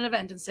person at an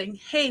event and saying,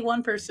 hey,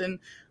 one person,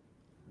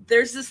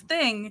 there's this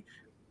thing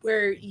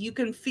where you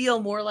can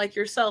feel more like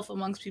yourself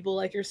amongst people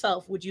like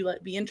yourself. Would you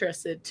be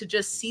interested? To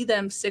just see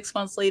them 6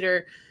 months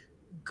later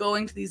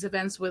going to these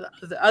events with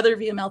the other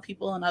VML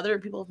people and other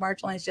people of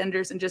marginalized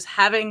genders and just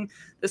having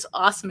this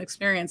awesome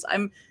experience.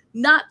 I'm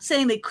not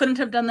saying they couldn't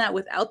have done that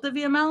without the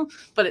VML,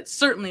 but it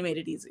certainly made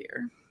it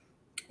easier.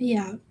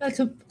 Yeah, I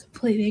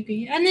completely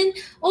agree. And then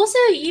also,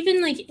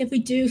 even like if we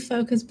do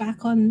focus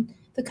back on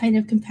the kind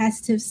of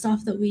competitive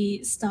stuff that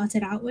we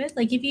started out with,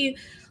 like if you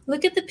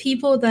look at the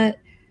people that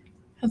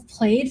have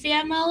played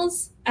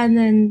VMLs and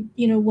then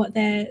what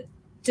they're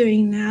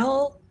doing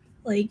now,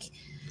 like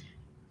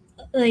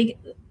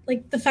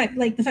the fact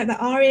that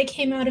Aria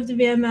came out of the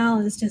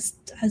VML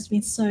has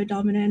been so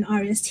dominant.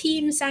 Aria's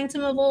team,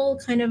 Sanctum of All,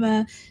 kind of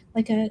a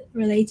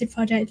related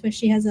project where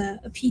she has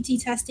a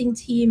PT testing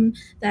team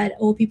that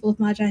all people of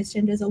marginalized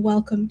genders are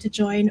welcome to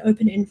join,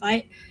 open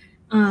invite.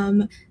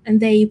 And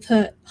they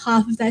put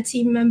half of their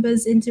team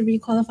members into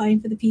requalifying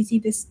for the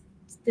PT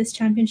this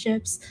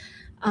championships.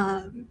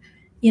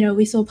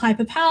 We saw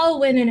Piper Powell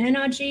win an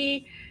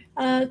NRG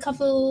a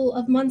couple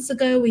of months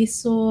ago. We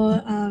saw,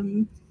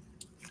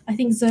 I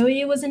think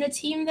Zoe was in a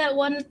team that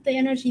won the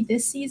NRG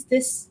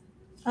this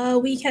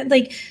weekend.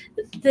 Like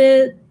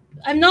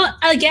I'm not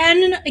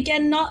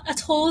again not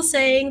at all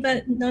saying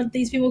that none of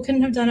these people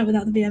couldn't have done it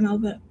without the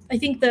VML, but I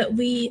think that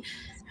we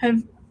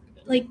have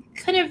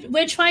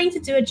we're trying to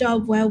do a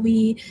job where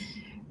we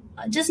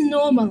just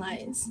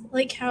normalize,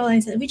 like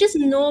Caroline said, we just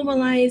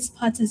normalize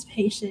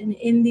participation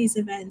in these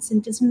events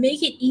and just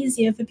make it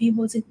easier for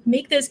people to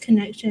make those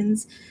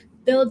connections,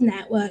 build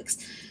networks,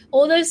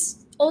 all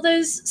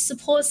those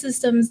support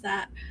systems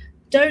that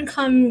don't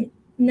come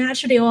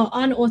naturally or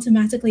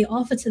unautomatically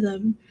offered to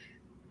them.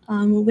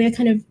 We're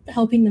kind of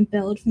helping them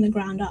build from the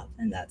ground up,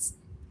 and that's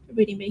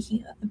really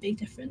making a big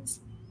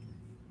difference.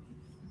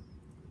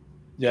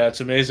 Yeah,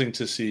 it's amazing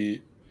to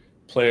see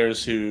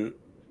players who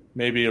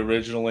maybe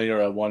originally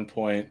or at one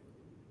point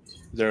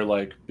their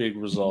big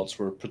results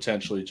were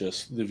potentially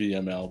just the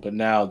VML, but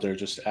now they're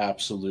just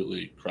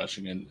absolutely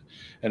crushing.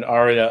 And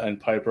Aria and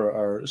Piper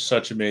are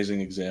such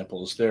amazing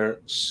examples. They're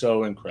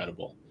so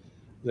incredible.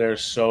 They're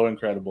so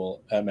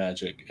incredible at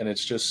Magic, and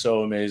it's just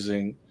so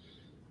amazing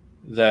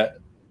that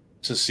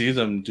to see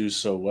them do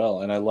so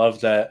well. And I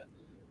love that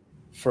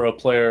for a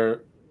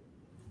player,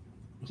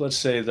 let's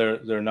say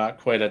they're not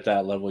quite at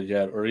that level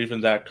yet, or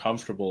even that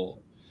comfortable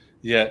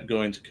yet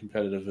going to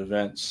competitive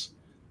events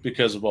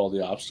because of all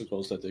the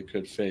obstacles that they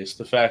could face.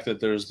 The fact that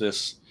there's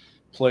this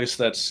place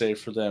that's safe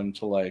for them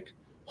to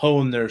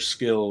hone their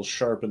skills,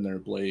 sharpen their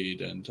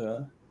blade,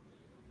 and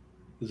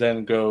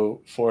then go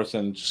forth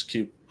and just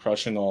keep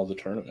crushing all the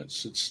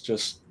tournaments. It's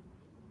just,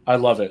 I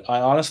love it.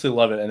 I honestly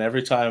love it. And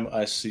every time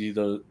I see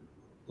the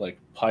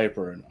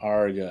Piper and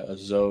Aria,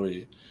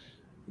 Zoe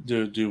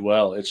do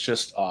well, it's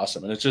just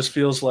awesome. And it just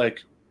feels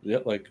like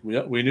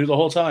we knew the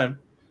whole time.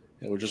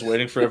 And we're just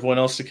waiting for everyone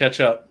else to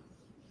catch up.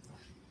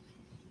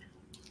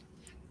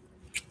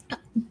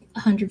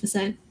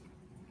 100%.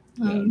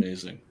 Yeah,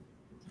 amazing.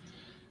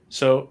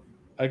 So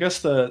I guess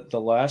the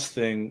last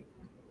thing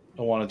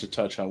I wanted to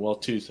touch on, well,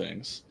 two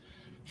things.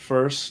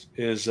 First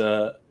is,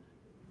 I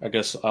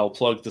guess I'll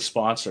plug the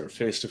sponsor,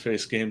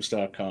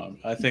 face2facegames.com.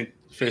 I think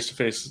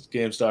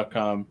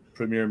face2facegames.com,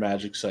 premier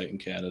Magic site in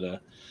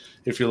Canada.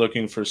 If you're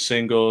looking for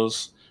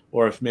singles,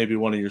 or if maybe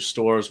one of your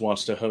stores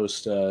wants to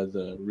host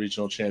the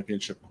regional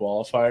championship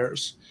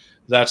qualifiers,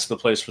 that's the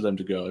place for them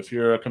to go. If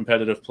you're a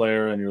competitive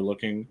player and you're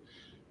looking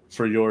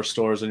for your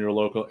stores in your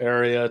local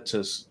area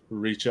to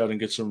reach out and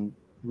get some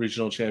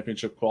regional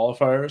championship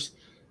qualifiers,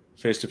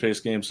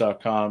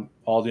 face2facegames.com.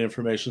 All the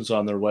information's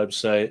on their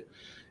website.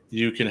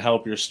 You can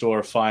help your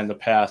store find the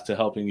path to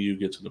helping you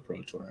get to the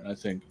Pro Tour. And I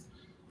think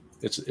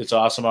it's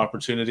awesome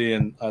opportunity,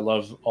 and I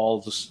love all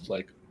of this.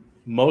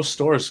 Most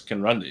stores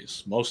can run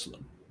these, most of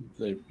them.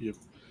 You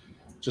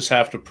just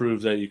have to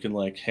prove that you can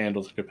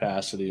handle the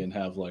capacity and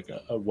have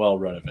a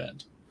well-run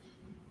event.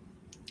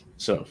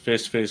 So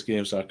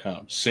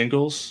face2facegames.com,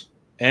 singles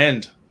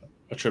and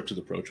a trip to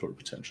the Pro Tour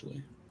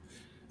potentially.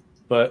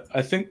 But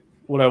I think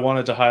what I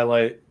wanted to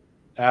highlight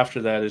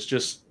after that is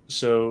just,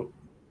 so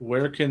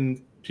where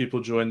can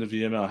people join the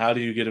VML? How do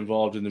you get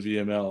involved in the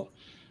VML?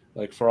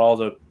 Like for all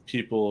the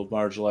people of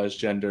marginalized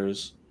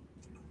genders,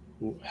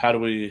 how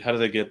do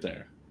they get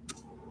there?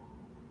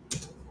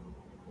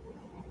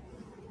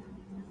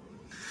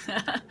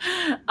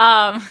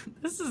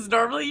 This is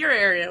normally your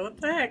area. What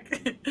the heck?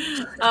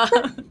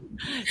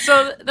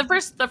 So the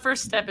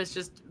first step is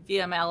just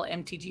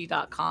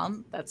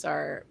vmlmtg.com. That's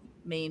our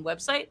main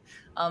website.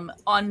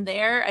 On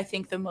there, I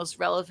think the most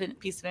relevant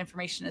piece of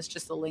information is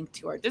just a link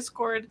to our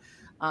Discord.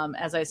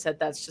 As I said,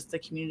 that's just the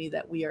community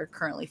that we are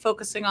currently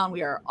focusing on.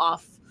 We are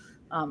off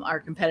our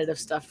competitive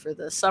stuff for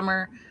the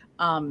summer.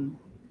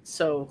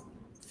 So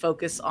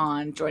focus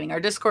on joining our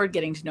Discord,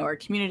 getting to know our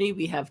community.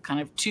 We have kind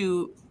of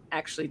two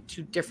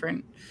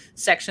different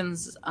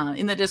sections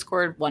in the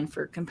Discord, one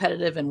for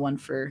competitive and one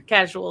for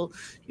casual.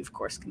 You, of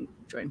course, can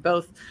join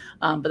both,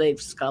 but they've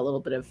just got a little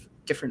bit of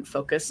different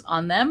focus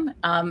on them.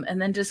 And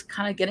then just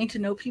kind of getting to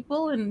know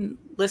people and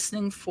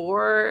listening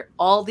for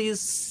all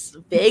these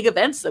vague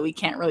events that we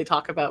can't really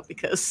talk about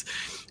because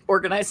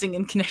organizing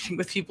and connecting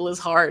with people is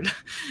hard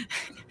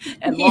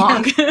and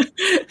long.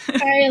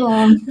 Very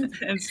long.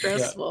 And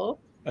stressful.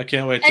 Yeah. I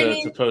can't wait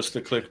to post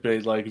the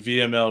clickbait like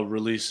VML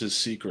releases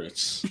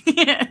secrets.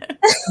 Yeah.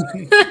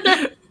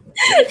 It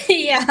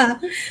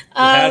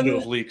had to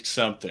have leaked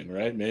something,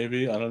 right?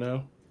 Maybe, I don't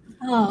know.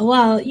 Oh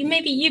well,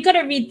 you got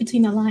to read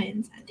between the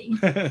lines, Andy.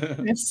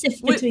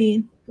 Sift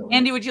between.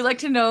 Andy, would you like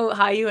to know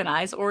Hayu and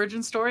I's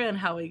origin story and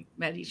how we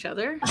met each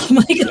other? Oh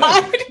my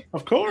god!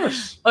 Of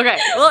course. Okay,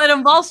 well, it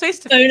involves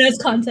face-to-face.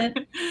 Bonus content.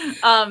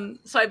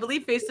 So I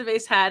believe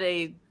Face-to-Face had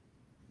an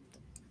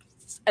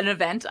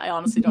event. I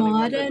honestly don't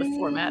remember the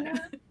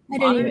format.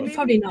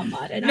 Probably not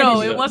modern.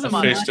 No, it wasn't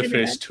modern.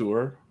 Face-to-face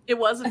tour. It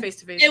was a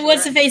face-to-face. It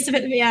was a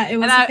face-to-face. Yeah, it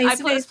was. And I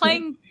was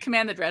playing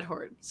Command the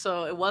Dreadhorde,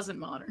 so it wasn't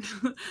modern.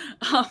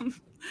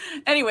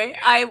 Anyway,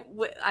 I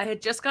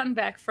had just gotten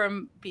back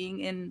from being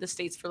in the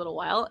States for a little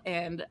while,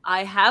 and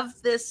I have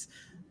this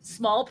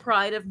small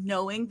pride of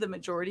knowing the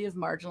majority of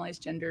marginalized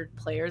gendered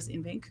players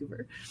in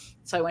Vancouver.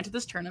 So I went to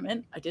this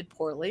tournament. I did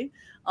poorly,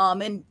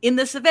 and in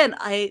this event,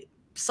 I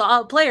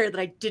saw a player that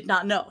I did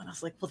not know, and I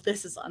was like, "Well,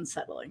 this is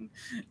unsettling,"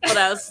 but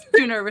I was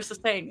too nervous to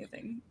say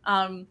anything.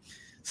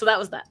 So that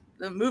was that.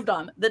 Moved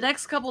on. The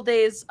next couple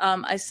days,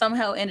 I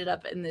somehow ended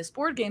up in this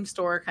board game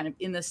store, kind of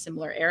in this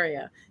similar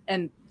area,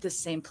 and this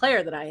same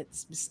player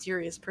this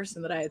mysterious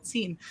person that I had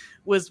seen,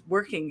 was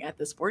working at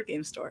this board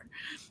game store,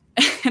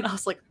 and I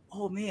was like,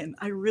 "Oh man,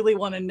 I really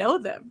want to know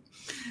them."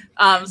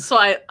 So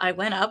I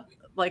went up.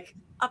 Like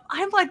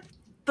I'm like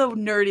the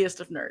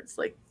nerdiest of nerds.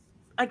 Like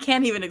I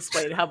can't even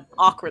explain how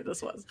awkward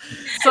this was.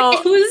 So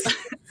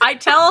I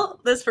tell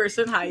this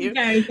person, Hayu,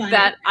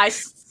 that I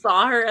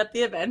saw her at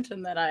the event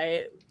and that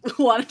I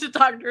wanted to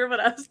talk to her, but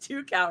I was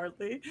too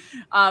cowardly.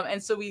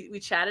 And so we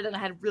chatted and I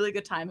had a really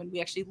good time. And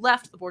we actually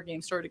left the board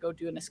game store to go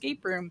do an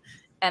escape room.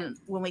 And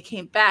when we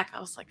came back, I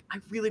was like, I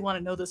really want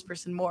to know this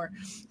person more.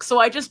 So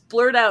I just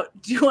blurred out,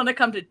 "Do you want to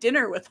come to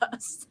dinner with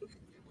us?"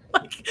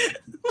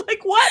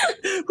 like what?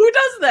 Who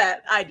does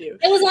that? I do.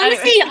 It was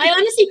honestly, anyway. I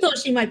honestly thought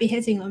she might be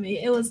hitting on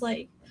me. It was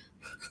like,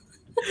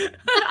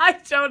 I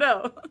don't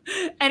know.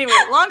 Anyway,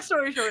 long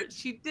story short,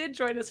 she did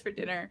join us for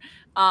dinner.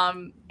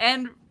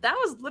 And that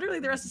was literally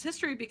the rest is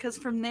history because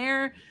from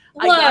there,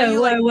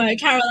 Whoa,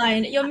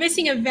 Caroline, you're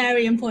missing a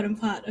very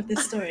important part of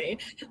this story,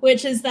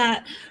 which is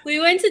that we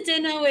went to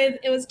dinner with,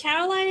 it was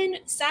Caroline,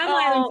 Sam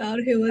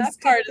Eilenfeld, who was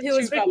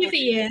with me for a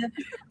year,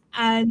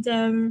 and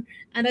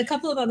a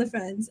couple of other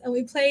friends, and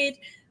we played,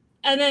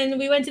 and then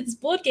we went to this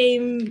board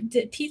game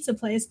pizza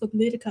place called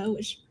Ludica,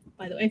 which,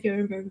 by the way, if you're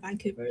in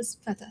Vancouver, is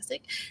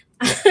fantastic.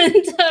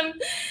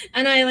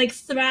 And I like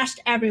thrashed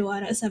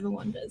everyone at Seven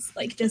Wonders,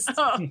 like just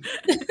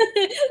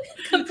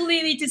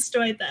completely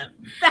destroyed them.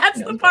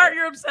 That's the part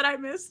you're upset I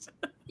missed.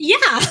 Yeah,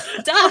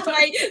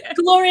 like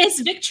glorious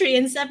victory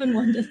in Seven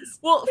Wonders.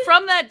 Well,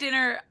 from that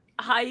dinner,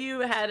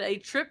 Hayu had a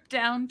trip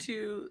down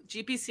to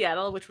GP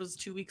Seattle, which was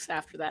 2 weeks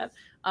after that.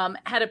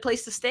 Had a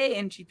place to stay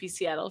in GP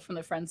Seattle from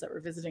the friends that were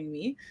visiting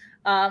me.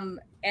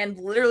 And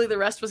literally the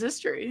rest was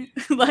history.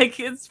 Like,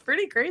 it's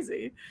pretty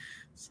crazy.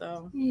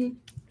 So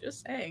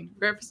just saying,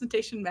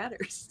 representation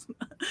matters.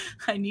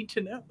 I need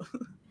to know.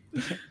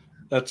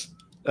 That's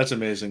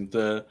amazing.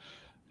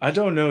 I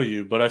don't know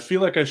you, but I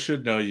feel like I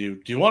should know you.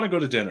 Do you want to go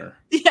to dinner?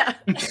 Yeah.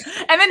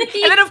 And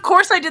then of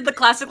course I did the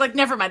classic, like,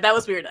 never mind, that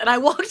was weird. And I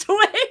walked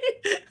away.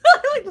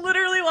 I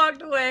literally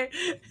walked away.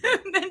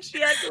 And then she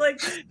had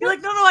to you're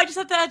like, no, I just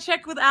have to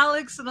check with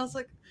Alex. And I was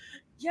like,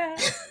 yeah,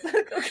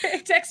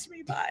 okay, text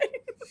me, bye.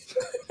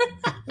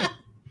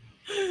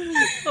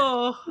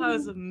 Oh, that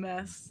was a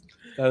mess.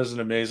 That is an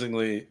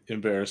amazingly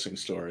embarrassing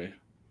story.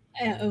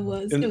 Yeah, it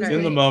was. In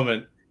the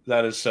moment,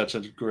 that is such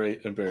a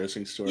great,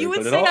 embarrassing story.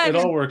 But it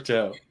all worked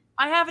out.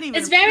 I haven't even.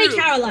 It's very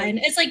Caroline.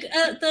 It's like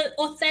the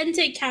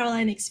authentic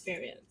Caroline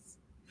experience.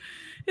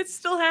 It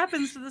still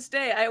happens to this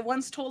day. I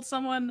once told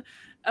someone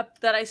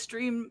that I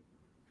stream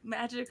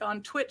Magic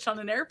on Twitch on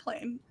an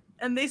airplane,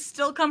 and they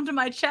still come to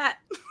my chat,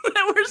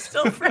 and we're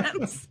still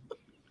friends.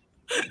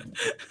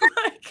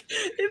 Like,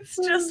 it's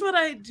just what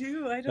I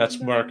do. I don't know. That's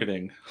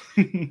marketing.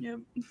 Yep,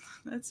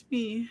 that's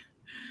me.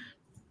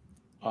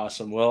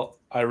 Awesome. Well,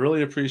 I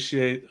really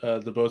appreciate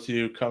the both of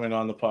you coming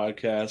on the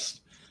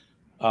podcast.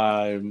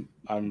 I'm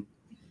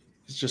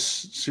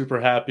just super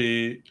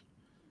happy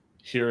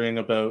hearing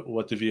about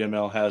what the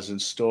VML has in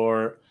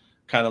store,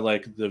 kind of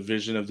like the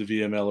vision of the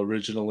VML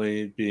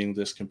originally being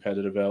this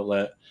competitive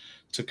outlet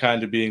to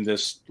kind of being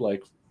this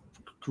like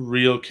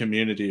real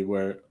community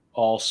where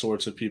all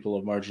sorts of people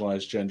of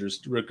marginalized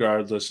genders,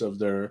 regardless of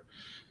their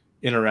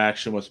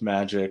interaction with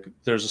Magic,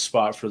 there's a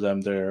spot for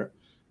them there.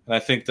 And I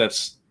think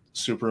that's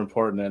super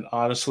important. And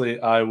honestly,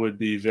 I would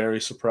be very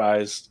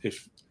surprised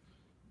if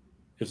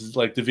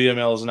like the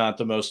VML is not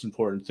the most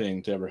important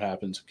thing to ever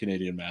happen to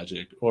Canadian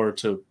Magic or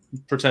to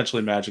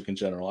potentially Magic in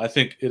general. I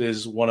think it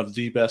is one of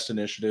the best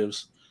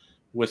initiatives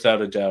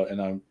without a doubt. And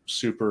I'm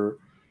super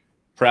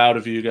proud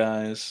of you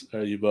guys,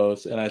 you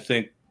both. And I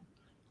think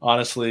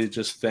honestly,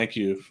 just thank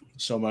you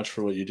so much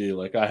for what you do.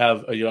 Like I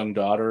have a young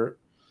daughter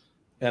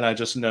and I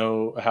just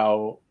know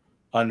how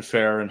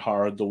unfair and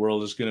hard the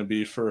world is going to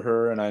be for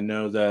her. And I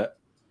know that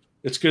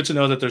it's good to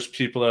know that there's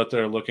people out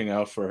there looking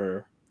out for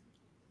her.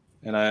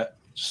 And I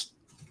just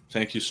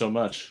thank you so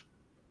much.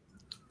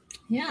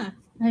 Yeah.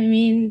 I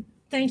mean,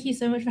 thank you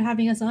so much for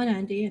having us on,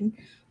 Andy. And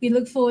we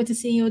look forward to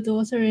seeing your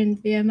daughter in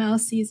VML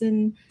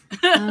season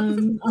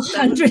 100.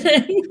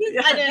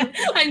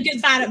 I'm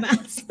good bad at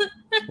maths.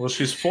 Well,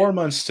 she's 4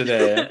 months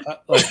today,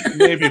 like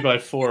maybe by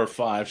 4 or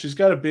 5. She's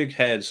got a big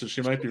head, so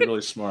she might be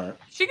really smart.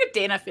 She could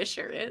Dana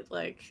Fisher it,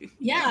 like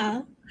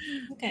yeah.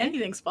 Okay.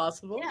 Anything's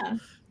possible. Yeah.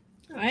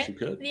 All right. She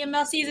could.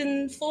 VML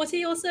season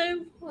 40 or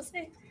so, we'll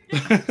say.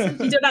 So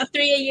you do about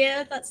 3 a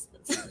year. That's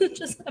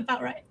just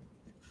about right.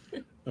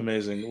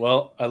 Amazing.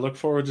 Well, I look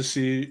forward to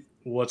see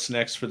what's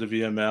next for the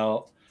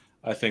VML.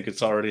 I think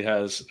it's already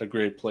has a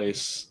great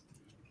place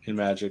in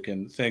Magic,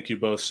 and thank you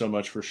both so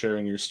much for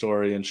sharing your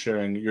story and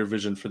sharing your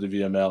vision for the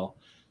VML.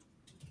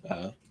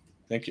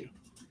 Thank you.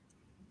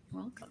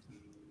 Welcome.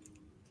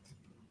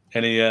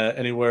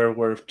 Anywhere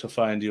where to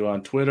find you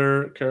on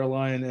Twitter,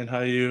 Caroline and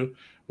Hayu,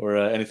 or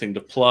anything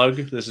to plug?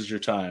 This is your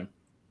time.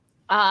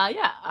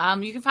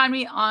 You can find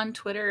me on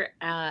Twitter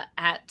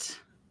at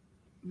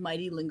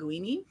Mighty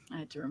Linguini. I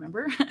had to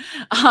remember.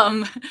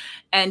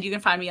 And you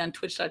can find me on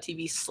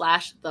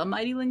twitch.tv/The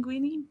Mighty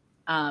Linguini.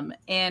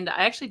 And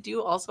I actually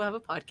do also have a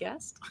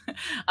podcast.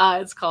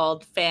 It's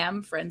called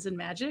Fam, Friends, and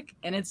Magic.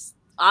 And it's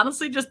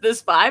honestly just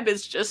this vibe.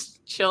 It's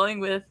just chilling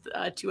with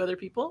 2 other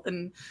people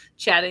and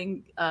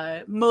chatting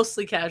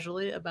mostly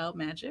casually about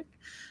Magic.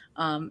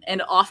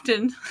 And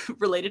often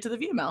related to the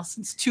VML,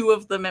 since 2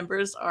 of the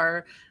members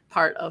are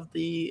part of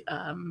the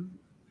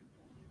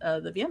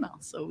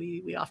VML. So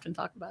we often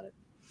talk about it.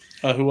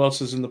 Who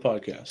else is in the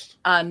podcast?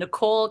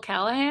 Nicole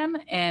Callahan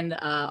and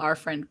our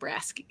friend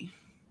Brasky.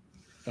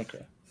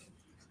 Okay.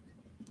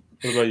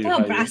 What about you?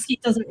 Well, Brasky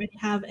doesn't really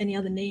have any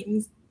other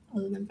names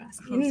other than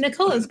Brasky.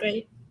 Nicole is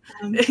great.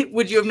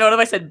 Would you have known if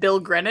I said Bill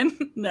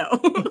Grennan? No.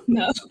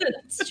 No,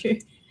 that's true.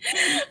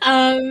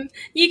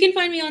 You can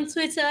find me on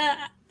Twitter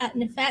at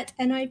Niphet,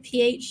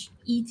 Niphette.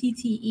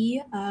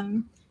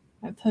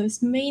 I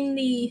post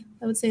mainly,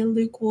 I would say,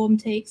 lukewarm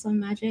takes on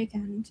Magic,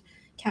 and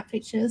cat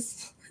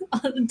pictures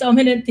are the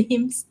dominant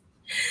themes.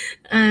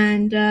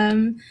 And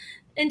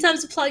in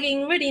terms of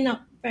plugging, really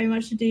not very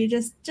much to do,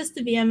 just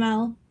the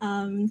VML.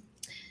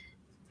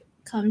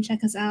 Come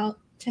check us out.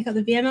 Check out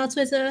the VML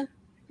Twitter,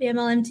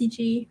 VML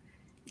MTG,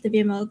 the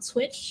VML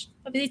Twitch,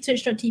 obviously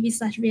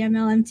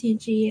twitch.tv/VML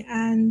MTG,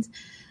 and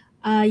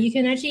you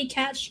can actually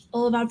catch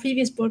all of our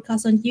previous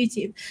broadcasts on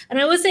YouTube. And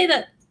I will say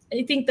that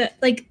I think that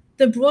like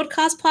the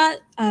broadcast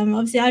part,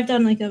 obviously I've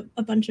done like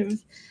a bunch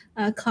of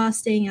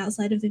casting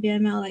outside of the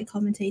VML, like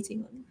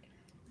commentating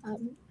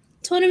on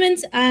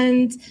tournaments,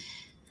 and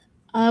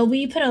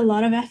we put a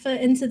lot of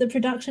effort into the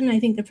production. I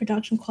think the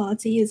production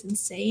quality is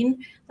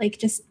insane, like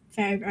just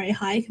very, very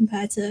high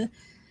compared to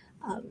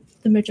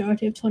the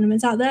majority of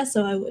tournaments out there.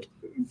 So I would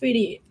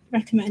really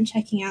recommend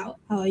checking out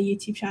our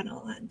YouTube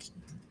channel and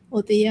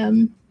all the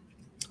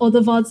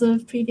VODs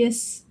of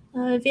previous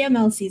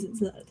VML seasons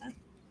that are there.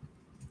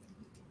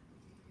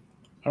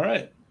 All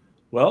right.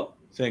 Well,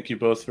 thank you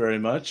both very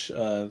much.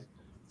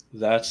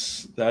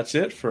 That's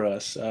it for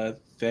us.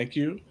 Thank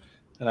you.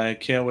 And I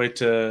can't wait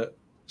to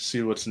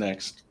see what's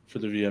next for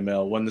the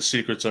VML when the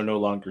secrets are no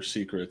longer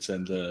secrets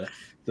and the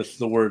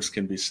words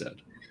can be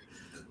said.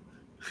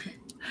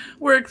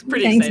 We're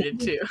pretty excited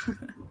too. All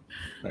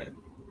right.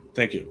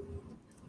 Thank you.